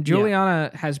 And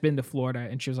Juliana has been to Florida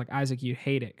and she was like, Isaac, you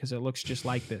hate it because it looks just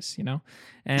like this,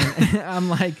 And I'm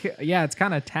like, yeah, it's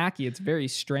kind of tacky. It's very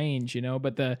strange,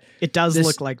 but it does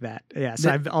look like that. Yes.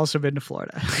 I've also been to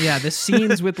Florida. Yeah. The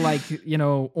scenes with like,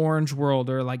 Orange World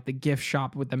or like the gift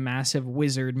shop with the massive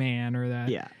wizard man or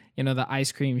the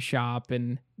ice cream shop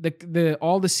and the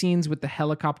all the scenes with the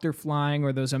helicopter flying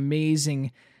or those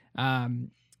amazing,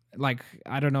 like,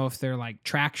 I don't know if they're like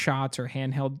track shots or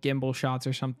handheld gimbal shots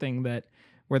or something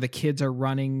where the kids are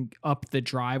running up the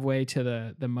driveway to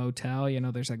the motel,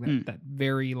 there's like that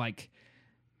very like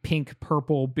pink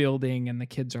purple building and the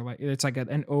kids are like, it's like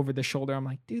an over the shoulder. I'm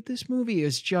like, dude, this movie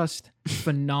is just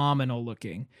phenomenal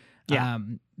looking. Yeah.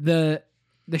 The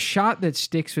shot that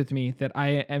sticks with me that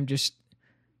I am just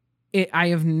I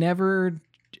have never,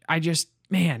 I just,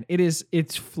 man,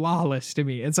 it's flawless to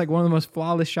me. It's like one of the most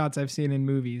flawless shots I've seen in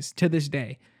movies to this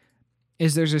day.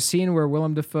 There's a scene where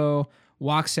Willem Dafoe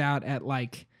walks out at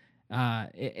like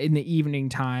in the evening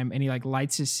time, and he like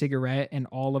lights his cigarette, and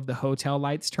all of the hotel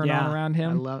lights turn on around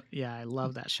him. I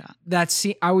love that shot. That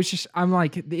scene, I'm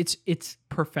like, it's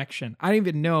perfection. I don't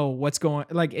even know what's going,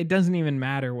 like, it doesn't even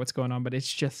matter what's going on, but it's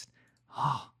just,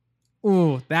 that's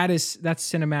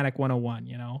cinematic 101,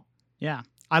 you know? Yeah.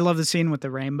 I love the scene with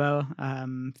the rainbow,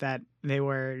 that they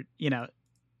were,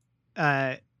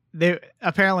 they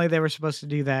apparently they were supposed to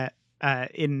do that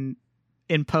in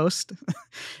post.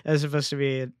 It was supposed to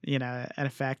be, an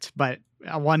effect, but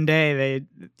one day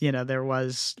there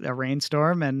was a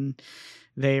rainstorm and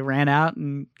they ran out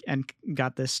and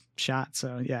got this shot.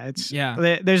 So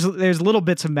there's little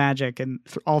bits of magic and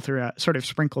all throughout, sort of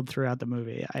sprinkled throughout the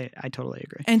movie. I totally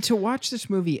agree. And to watch this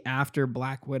movie after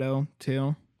Black Widow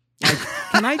too, like,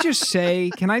 can I just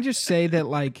say that,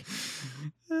 like,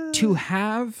 to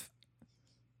have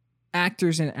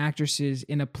actors and actresses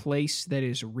in a place that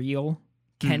is real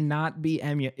cannot be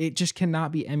it just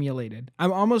cannot be emulated.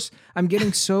 I'm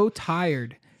getting so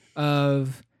tired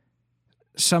of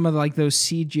some of like those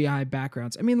CGI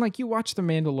backgrounds. I mean, like, you watch The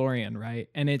Mandalorian, right?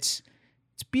 And it's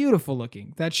beautiful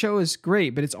looking. That show is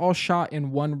great, but it's all shot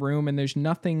in one room, and there's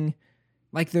nothing,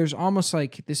 like, there's almost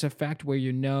like this effect where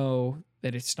you know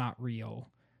that it's not real,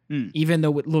 even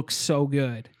though it looks so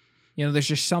good. There's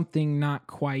just something not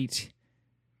quite.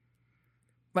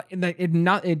 But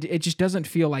it just doesn't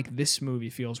feel like this movie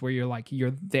feels, where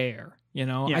you're there.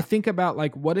 Yeah. I think about,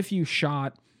 like, what if you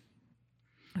shot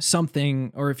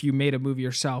something, or if you made a movie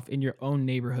yourself in your own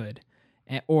neighborhood,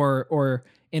 or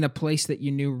in a place that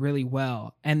you knew really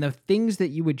well, and the things that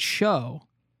you would show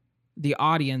the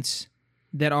audience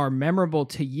that are memorable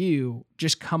to you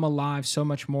just come alive so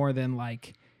much more than,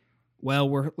 like, well,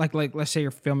 we're like let's say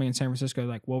you're filming in San Francisco,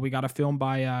 like, well, we got to film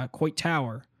by Coit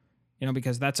Tower,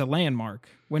 because that's a landmark.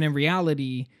 When in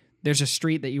reality, there's a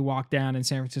street that you walk down in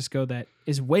San Francisco that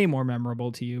is way more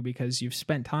memorable to you because you've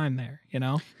spent time there,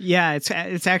 Yeah,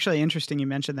 it's actually interesting you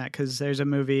mentioned that, because there's a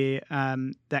movie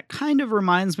that kind of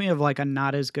reminds me of, like, a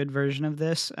not as good version of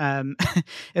this.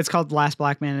 It's called Last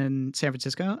Black Man in San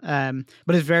Francisco,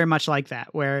 but it's very much like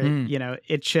that, where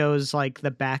it shows, like,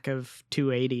 the back of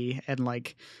 280 and,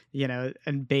 like,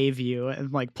 and Bayview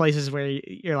and, like, places where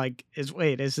you're like,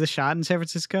 is this shot in San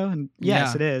Francisco? And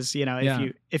yes, it is.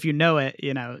 If you know it,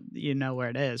 you know where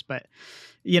it is. But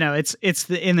it's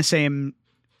in the same.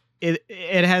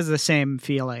 It has the same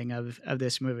feeling of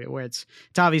this movie, where it's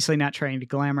obviously not trying to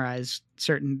glamorize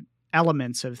certain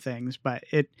elements of things, but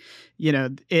it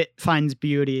finds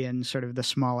beauty in sort of the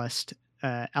smallest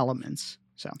elements.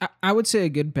 So I would say a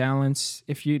good balance,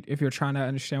 if you're trying to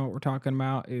understand what we're talking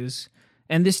about, is,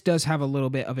 and this does have a little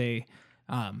bit of a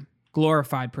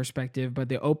glorified perspective, but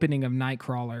the opening of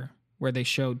Nightcrawler, where they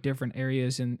show different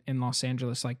areas in Los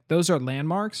Angeles, like, those are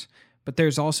landmarks, but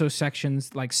there's also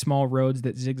sections, like small roads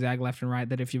that zigzag left and right,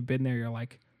 that if you've been there, you're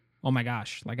like, oh my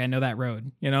gosh, like, I know that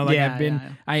road,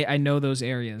 I know those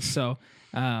areas. So,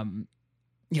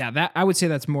 that I would say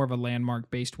that's more of a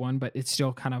landmark based one, but it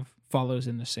still kind of follows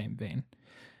in the same vein.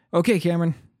 Okay,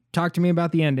 Cameron, talk to me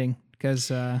about the ending,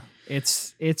 because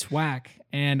it's whack,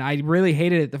 and I really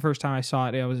hated it the first time I saw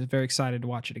it. I was very excited to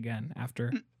watch it again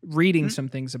after reading some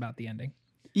things about the ending.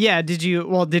 Yeah, did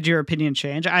your opinion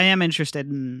change? I am interested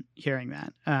in hearing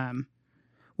that.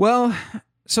 Well,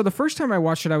 so the first time I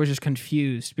watched it, I was just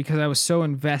confused because I was so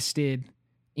invested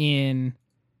in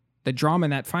the drama.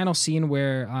 In that final scene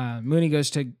where Mooney goes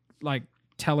to, like,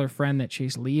 tell her friend that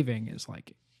she's leaving, is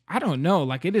like, I don't know,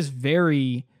 like, it is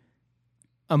very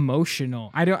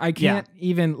emotional. I can't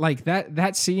even, like,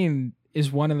 that scene is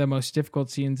one of the most difficult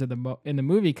scenes in the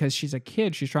movie, because she's a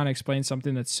kid. She's trying to explain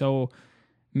something that's so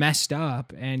messed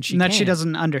up, and she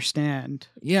doesn't understand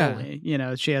fully.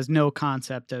 She has no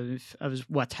concept of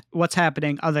what's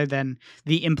happening, other than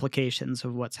the implications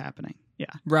of what's happening.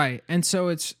 Yeah. Right. And so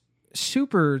it's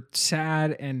super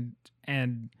sad,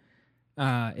 and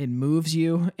it moves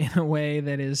you in a way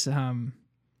that is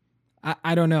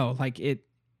I don't know, like,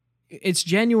 it's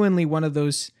genuinely one of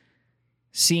those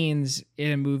scenes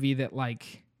in a movie that,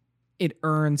 like, it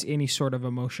earns any sort of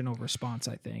emotional response.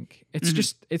 I think it's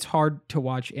just, it's hard to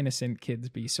watch innocent kids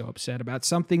be so upset about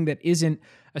something that isn't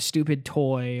a stupid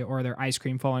toy or their ice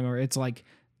cream falling, or it's like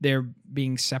they're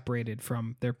being separated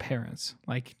from their parents.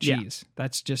 Like, geez,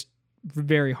 that's just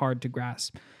very hard to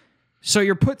grasp. So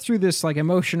you're put through this, like,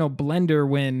 emotional blender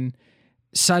when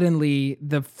suddenly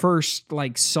the first,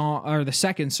 like, song, or the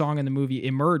second song in the movie,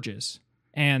 emerges,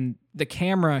 and the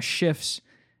camera shifts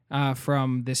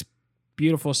from this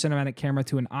beautiful cinematic camera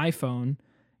to an iPhone,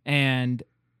 and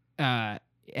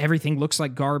everything looks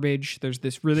like garbage. There's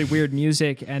this really weird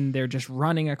music, and they're just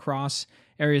running across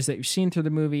areas that you've seen through the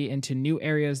movie into new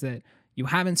areas that you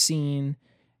haven't seen,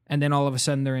 and then all of a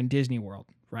sudden they're in Disney World,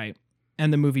 right?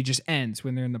 And the movie just ends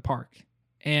when they're in the park.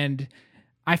 And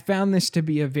I found this to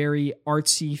be a very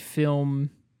artsy film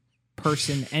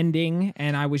person ending,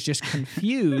 and I was just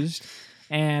confused,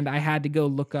 and I had to go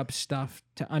look up stuff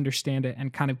to understand it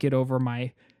and kind of get over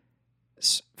my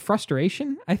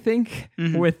frustration, I think,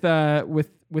 with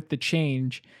the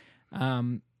change.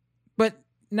 But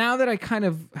now that I kind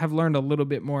of have learned a little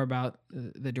bit more about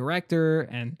the director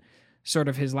and sort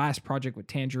of his last project with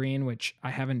Tangerine, which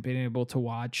I haven't been able to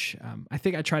watch. I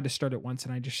think I tried to start it once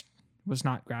and I just was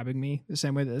not grabbing me the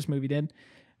same way that this movie did.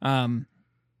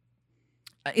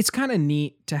 It's kind of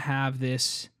neat to have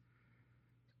this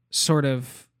sort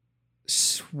of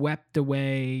swept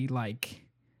away, like,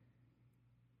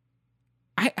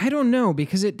 I don't know,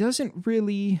 because it doesn't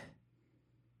really,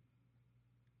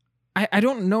 I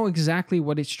don't know exactly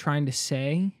what it's trying to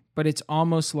say, but it's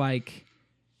almost like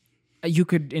you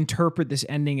could interpret this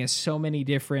ending as so many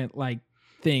different like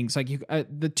things. Like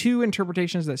the two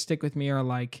interpretations that stick with me are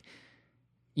like,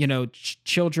 you know,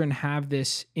 children have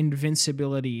this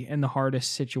invincibility in the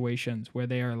hardest situations where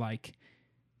they are like,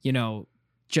 you know,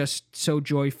 just so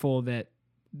joyful that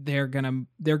they're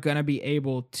gonna be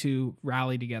able to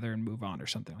rally together and move on or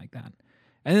something like that.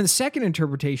 And then the second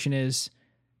interpretation is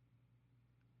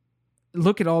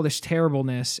look at all this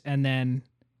terribleness and then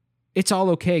it's all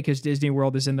okay because Disney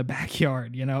World is in the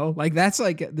backyard, you know? Like that's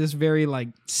like this very like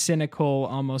cynical,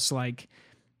 almost like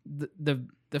the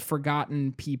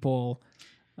forgotten people.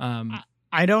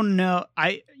 I don't know.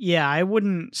 I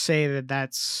wouldn't say that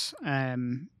that's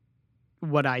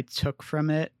what I took from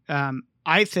it. I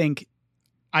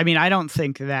don't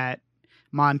think that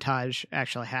montage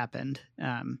actually happened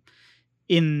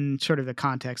in sort of the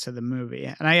context of the movie.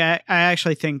 And I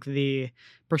actually think the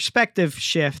perspective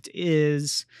shift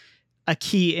is a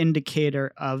key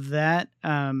indicator of that.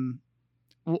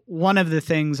 One of the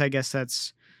things, I guess,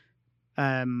 that's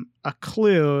a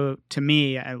clue to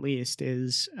me, at least,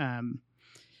 is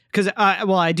because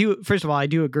I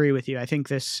do agree with you. I think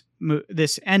this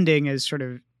ending is sort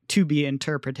of to be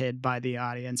interpreted by the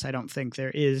audience. I don't think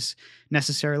there is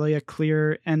necessarily a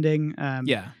clear ending.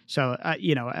 So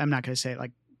I'm not going to say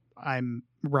like I'm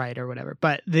right or whatever,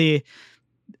 but the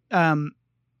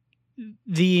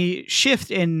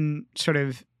shift in sort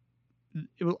of,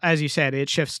 as you said, it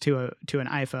shifts to an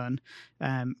iPhone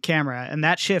camera, and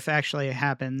that shift actually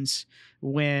happens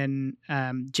when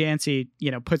Jancy,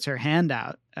 puts her hand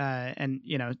out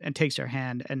and takes her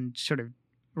hand and sort of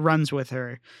runs with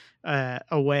her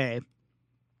away.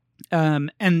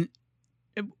 And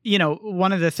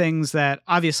one of the things that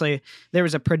obviously there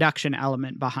was a production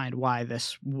element behind why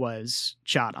this was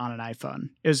shot on an iPhone.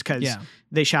 It was because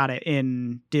they shot it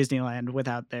in Disneyland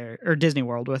Disney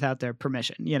World without their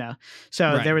permission,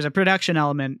 So There was a production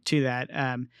element to that.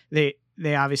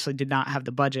 They obviously did not have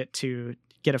the budget to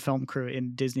get a film crew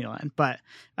in Disneyland, but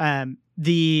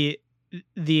the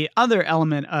other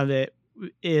element of it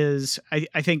is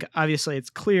I think obviously it's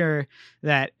clear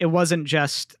that it wasn't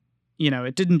just,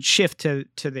 it didn't shift to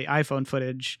the iPhone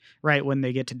footage right when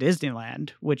they get to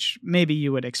Disneyland, which maybe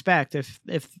you would expect if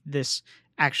this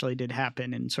actually did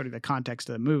happen in sort of the context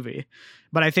of the movie.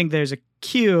 But I think there's a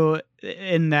cue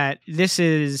in that this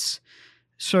is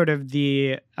sort of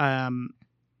this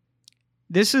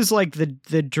is like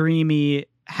the dreamy,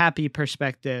 happy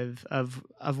perspective of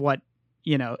what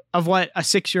of what a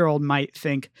 6-year-old might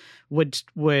think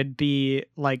would be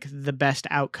like the best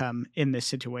outcome in this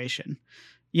situation.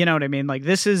 You know what I mean? Like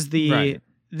this is the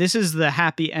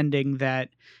happy ending that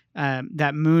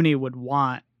that Mooney would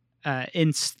want.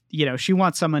 She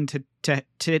wants someone to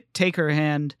take her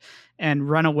hand and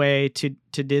run away to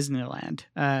Disneyland.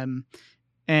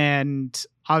 And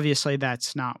obviously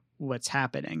that's not what's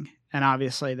happening, and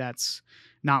obviously that's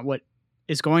not what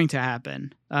is going to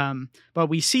happen. But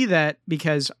we see that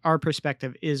because our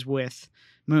perspective is with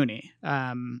Mooney.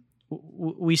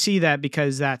 We see that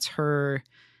because that's her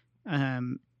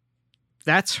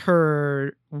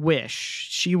wish.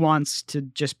 She wants to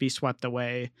just be swept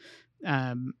away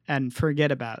and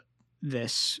forget about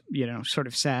this, sort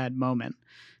of sad moment.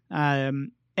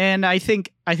 And I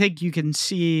think you can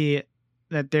see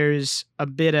that there's a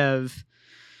bit of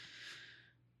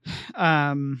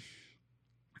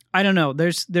I don't know.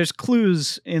 There's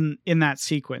clues in that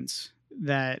sequence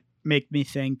that make me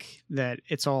think that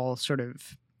it's all sort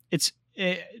of it's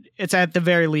at the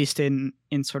very least in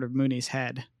sort of Mooney's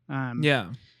head.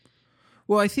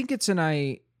 Well, I think it's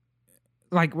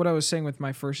like what I was saying with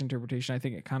my first interpretation, I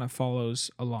think it kind of follows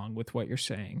along with what you're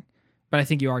saying, but I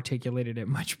think you articulated it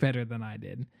much better than I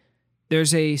did.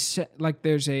 There's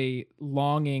there's a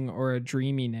longing or a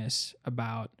dreaminess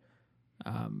about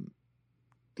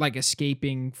like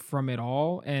escaping from it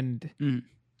all, and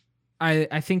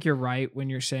I think you're right when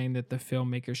you're saying that the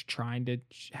filmmaker's trying to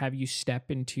have you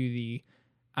step into the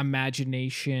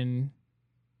imagination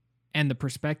and the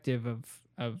perspective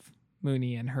of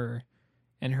Mooney and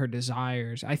her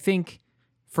desires. I think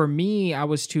for me, I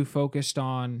was too focused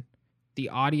on the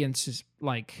audience's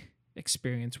like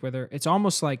experience, whether it's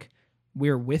almost like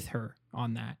we're with her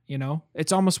on that, you know?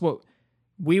 It's almost what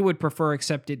we would prefer,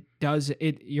 except it does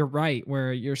it. You're right,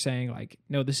 where you're saying like,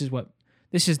 no, this is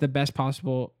the best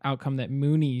possible outcome that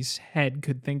Mooney's head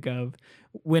could think of,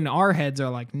 when our heads are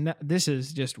like, no, this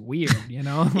is just weird, you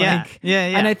know? Yeah.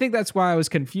 And I think that's why I was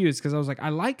confused, because I was like, I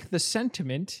like the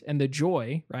sentiment and the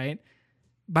joy, right?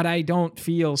 But I don't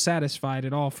feel satisfied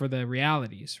at all for the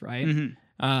realities, right?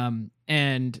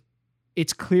 And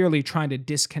it's clearly trying to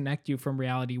disconnect you from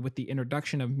reality with the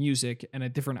introduction of music and a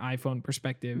different iPhone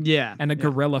perspective, and a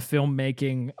guerrilla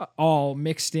filmmaking, all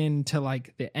mixed into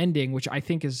like the ending, which I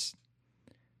think is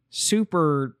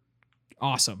super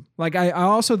awesome. Like I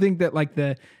also think that like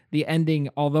the ending,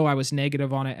 although I was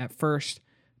negative on it at first,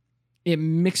 it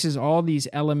mixes all these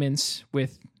elements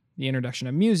with the introduction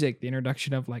of music, the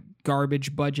introduction of like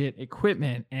garbage budget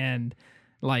equipment, and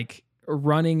like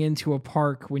running into a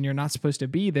park when you're not supposed to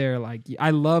be there. Like I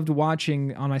loved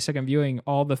watching on my second viewing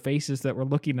all the faces that were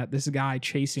looking at this guy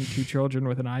chasing two children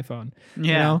with an iPhone.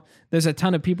 You know, there's a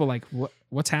ton of people like,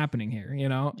 what's happening here? You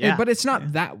know, but it's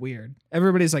not that weird.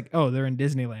 Everybody's like, oh, they're in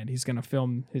Disneyland, he's gonna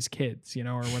film his kids, you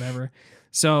know, or whatever.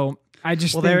 So I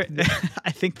just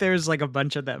I think there's like a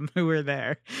bunch of them who were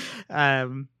there,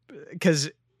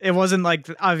 because it wasn't like,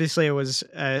 obviously it was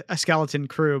a skeleton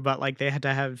crew, but like they had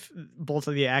to have both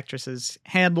of the actresses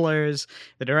handlers,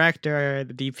 the director,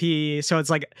 the DP. So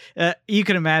it's like, you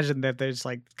can imagine that there's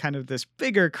like kind of this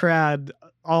bigger crowd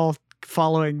all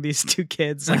following these two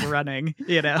kids like running,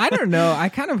 you know? I don't know. I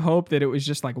kind of hope that it was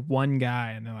just like one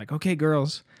guy and they're like, okay,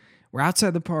 girls, we're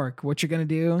outside the park. What you're going to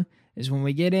do is when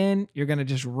we get in, you're going to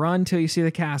just run till you see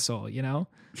the castle, you know?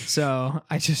 So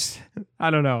I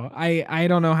don't know. I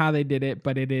don't know how they did it,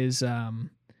 but it is,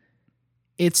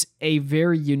 it's a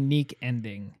very unique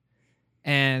ending.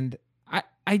 And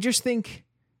I just think,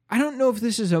 I don't know if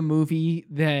this is a movie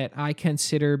that I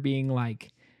consider being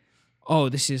like, oh,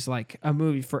 this is like a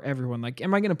movie for everyone. Like,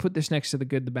 am I going to put this next to The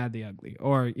Good, the Bad, the Ugly?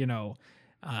 Or, you know,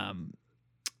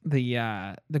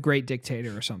 the Great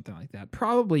Dictator or something like that?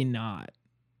 Probably not.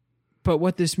 But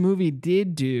what this movie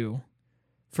did do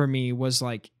for me was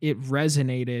like, it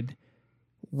resonated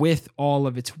with all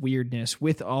of its weirdness,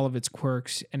 with all of its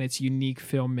quirks and its unique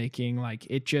filmmaking. Like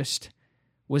it just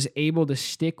was able to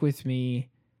stick with me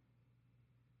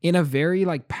in a very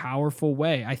like powerful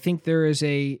way. I think there is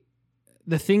the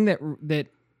thing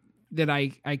that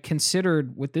I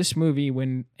considered with this movie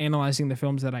when analyzing the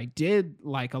films that I did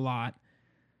like a lot.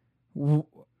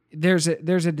 There's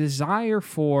a desire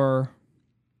for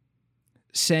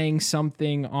saying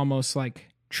something almost like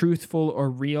truthful or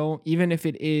real, even if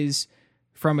it is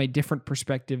from a different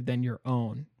perspective than your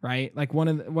own, right? Like one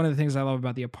of the things I love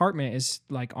about The Apartment is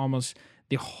like almost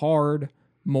the hard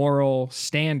moral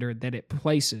standard that it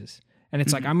places. And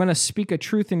it's like, I'm going to speak a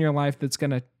truth in your life that's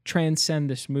going to transcend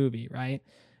this movie, right?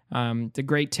 The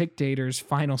Great Dictator's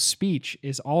final speech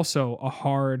is also a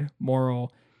hard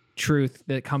moral truth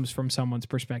that comes from someone's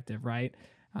perspective, right?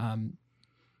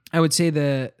 I would say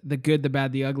the Good, the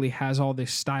Bad, the Ugly has all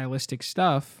this stylistic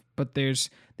stuff, but there's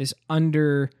this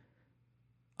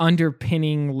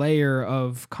underpinning layer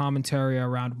of commentary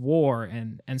around war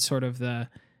and sort of the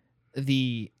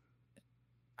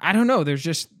I don't know, there's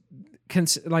just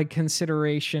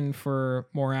consideration for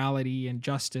morality and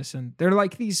justice, and they're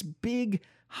like these big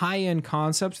high-end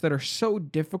concepts that are so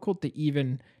difficult to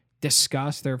even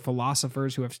discuss. They're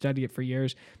philosophers who have studied it for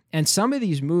years, and some of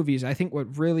these movies, I think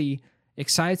what really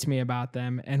excites me about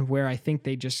them, and where I think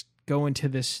they just go into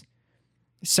this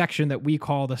section that we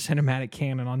call the cinematic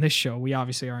canon on this show. We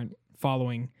obviously aren't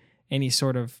following any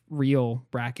sort of real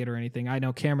bracket or anything. I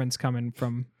know Cameron's coming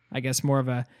from, I guess, more of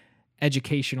a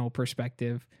educational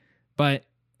perspective, but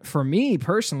for me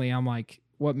personally, I'm like,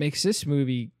 what makes this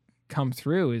movie come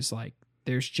through is like,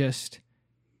 there's just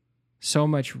so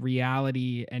much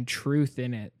reality and truth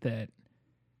in it that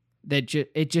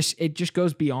it just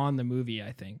goes beyond the movie,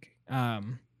 I think.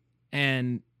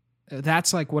 And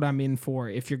that's like what I'm in for.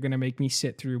 If you're going to make me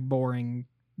sit through boring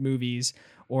movies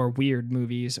or weird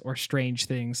movies or strange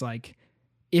things, like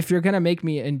if you're going to make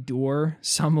me endure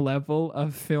some level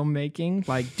of filmmaking,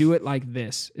 like do it like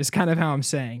this is kind of how I'm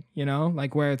saying, you know,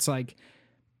 like where it's like,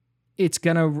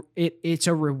 it's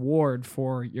a reward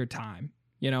for your time.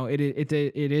 You know, it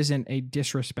isn't a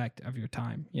disrespect of your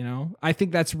time. You know, I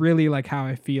think that's really like how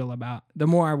I feel about the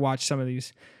more I watch some of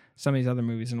these other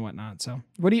movies and whatnot. So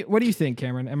what do you think,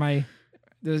 Cameron?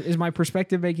 Is my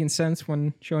perspective making sense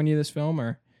when showing you this film,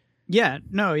 or? Yeah,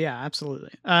 no, yeah,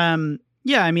 absolutely.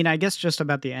 Yeah, I mean, I guess just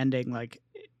about the ending, like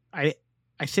I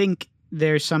think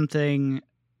there's something,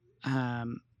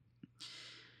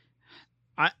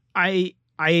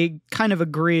 I kind of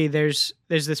agree. There's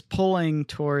this pulling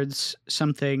towards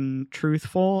something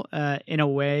truthful, in a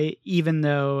way, even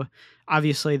though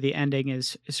obviously the ending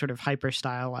is sort of hyper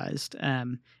stylized,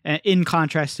 in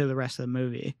contrast to the rest of the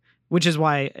movie, which is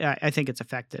why I think it's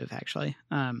effective, actually.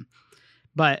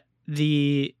 But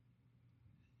the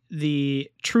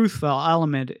truthful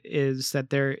element is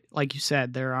that there, like you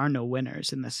said, there are no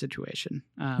winners in this situation.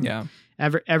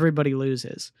 Everybody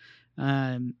loses,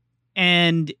 and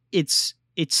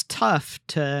it's tough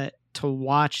to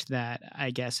watch that,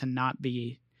 I guess, and not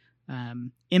be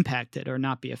impacted or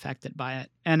not be affected by it.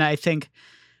 And I think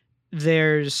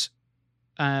there's,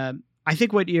 I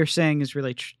think what you're saying is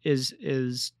really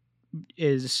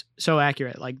is so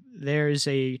accurate. Like there's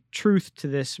a truth to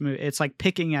this movie. It's like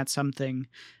picking at something,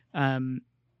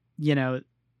 you know,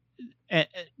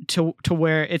 to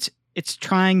where it's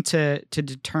trying to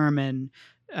determine,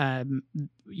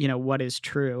 you know, what is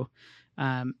true.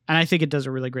 And I think it does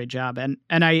a really great job. And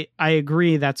I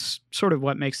agree that's sort of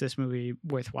what makes this movie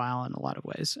worthwhile in a lot of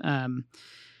ways.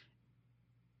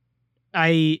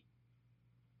 I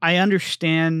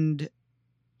understand,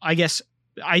 I guess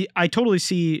I totally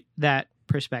see that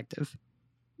perspective.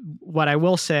 What I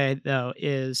will say though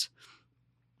is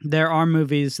there are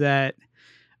movies that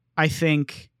I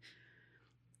think,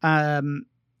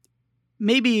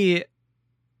 maybe,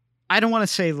 I don't want to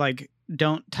say like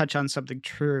don't touch on something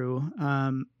true,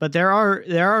 but there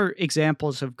are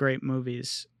examples of great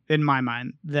movies in my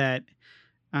mind that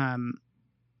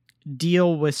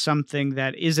deal with something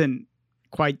that isn't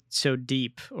quite so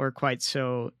deep or quite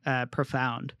so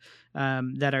profound,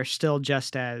 that are still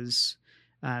just as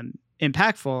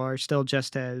impactful or still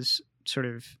just as sort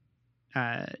of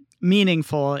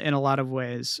meaningful in a lot of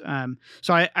ways.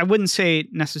 So I wouldn't say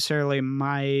necessarily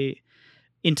my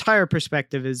entire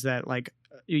perspective is that, like,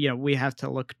 you know, we have to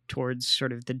look towards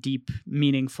sort of the deep,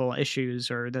 meaningful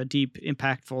issues or the deep,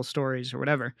 impactful stories or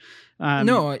whatever.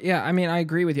 No, yeah, I mean, I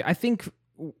agree with you. I think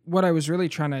what I was really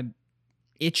trying to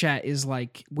itch at is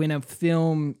like when a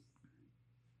film,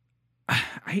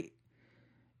 like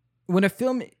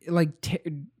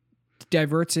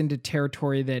diverts into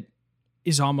territory that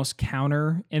is almost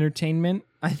counter entertainment,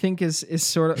 I think is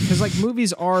sort of, because like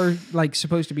movies are like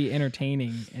supposed to be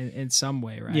entertaining in some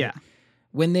way, right? Yeah.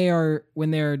 When they're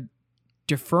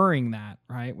deferring that,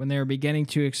 right? When they're beginning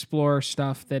to explore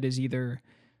stuff that is either,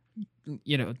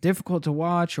 you know, difficult to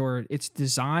watch, or it's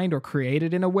designed or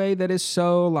created in a way that is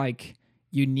so like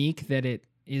unique that it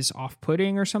is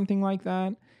off-putting or something like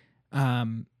that.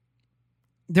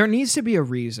 There needs to be a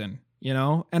reason, you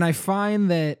know? And I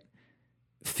find that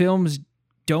films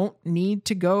don't need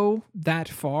to go that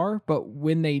far, but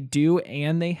when they do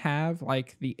and they have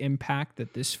like the impact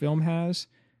that this film has,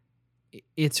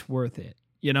 it's worth it,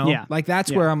 you know? Yeah. Like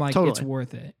that's Yeah, where I'm like, totally. it's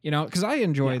worth it, you know? Because I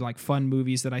enjoy like fun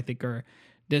movies that I think are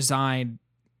designed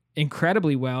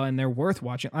incredibly well and they're worth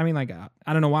watching. I mean, like,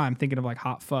 I don't know why I'm thinking of like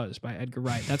Hot Fuzz by Edgar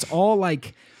Wright. That's all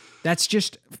like, that's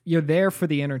just, you're there for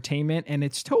the entertainment and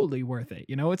it's totally worth it.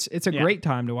 You know, it's a great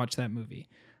time to watch that movie.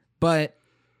 But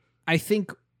I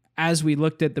think as we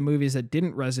looked at the movies that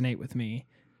didn't resonate with me,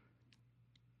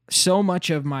 so much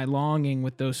of my longing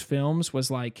with those films was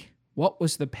like, what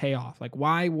was the payoff? Like,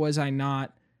 why was I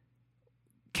not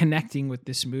connecting with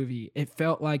this movie? It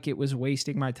felt like it was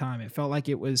wasting my time. It felt like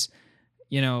it was,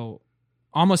 you know,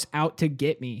 almost out to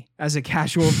get me as a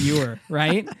casual viewer,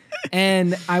 right?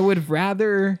 And I would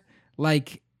rather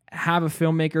like have a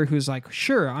filmmaker who's like,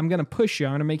 sure, I'm going to push you,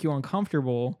 I'm going to make you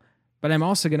uncomfortable, but I'm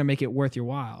also going to make it worth your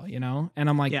while, you know? And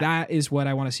I'm like, that is what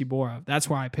I want to see more of. That's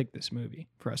why I picked this movie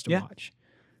for us to watch.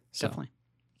 So. Definitely.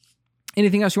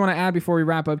 Anything else you want to add before we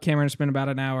wrap up, Cameron? It's been about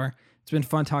an hour. It's been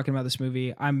fun talking about this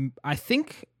movie. I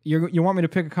think you want me to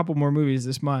pick a couple more movies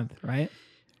this month, right?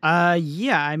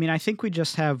 Yeah. I mean, I think we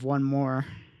just have one more,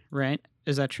 right?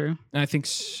 Is that true? I think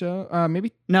so.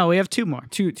 Maybe. No, we have two more.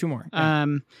 Two more. Yeah.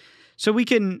 So we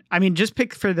can, I mean, just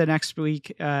pick for the next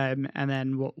week, and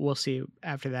then we'll see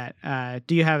after that.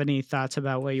 Do you have any thoughts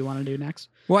about what you want to do next?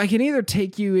 Well, I can either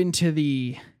take you into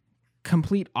the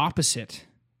complete opposite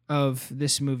of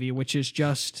this movie, which is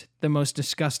just the most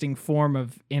disgusting form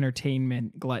of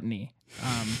entertainment gluttony.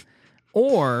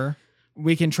 Or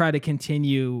we can try to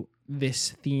continue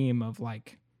this theme of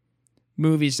like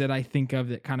movies that I think of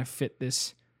that kind of fit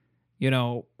this,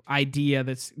 idea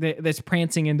that's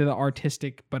prancing into the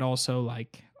artistic, but also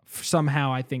like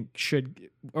somehow I think should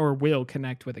or will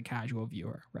connect with a casual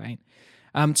viewer, right?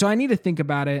 So I need to think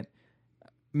about it.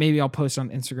 Maybe I'll post on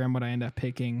Instagram what I end up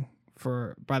picking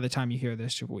for by the time you hear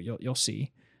this, you'll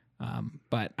see.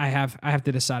 But I have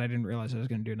to decide. I didn't realize I was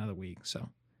going to do another week. So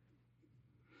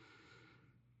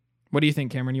what do you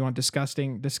think, Cameron? You want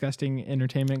disgusting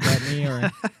entertainment gluttony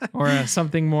or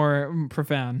something more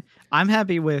profound? I'm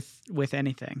happy with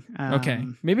anything. Okay.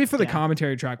 Maybe for the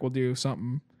commentary track, we'll do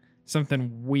something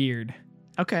weird.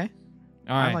 Okay.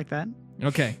 All right. I like that.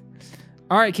 Okay.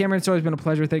 All right, Cameron, it's always been a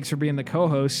pleasure. Thanks for being the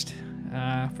co-host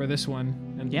for this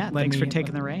one. And thanks for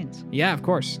taking the reins. Yeah, of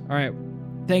course. All right.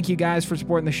 Thank you guys for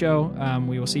supporting the show.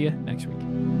 We will see you next week.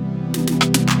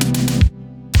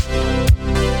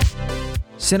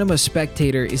 Cinema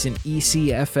Spectator is an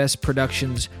ECFS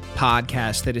Productions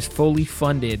podcast that is fully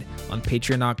funded on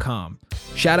Patreon.com.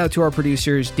 Shout out to our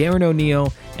producers, Darren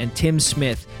O'Neill and Tim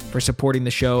Smith, for supporting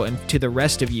the show, and to the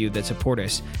rest of you that support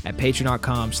us at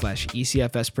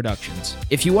patreon.com/ECFS Productions.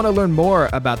 If you want to learn more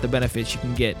about the benefits you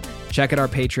can get, check out our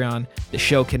Patreon. The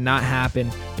show cannot happen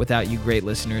without you great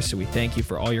listeners, so we thank you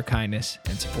for all your kindness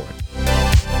and support.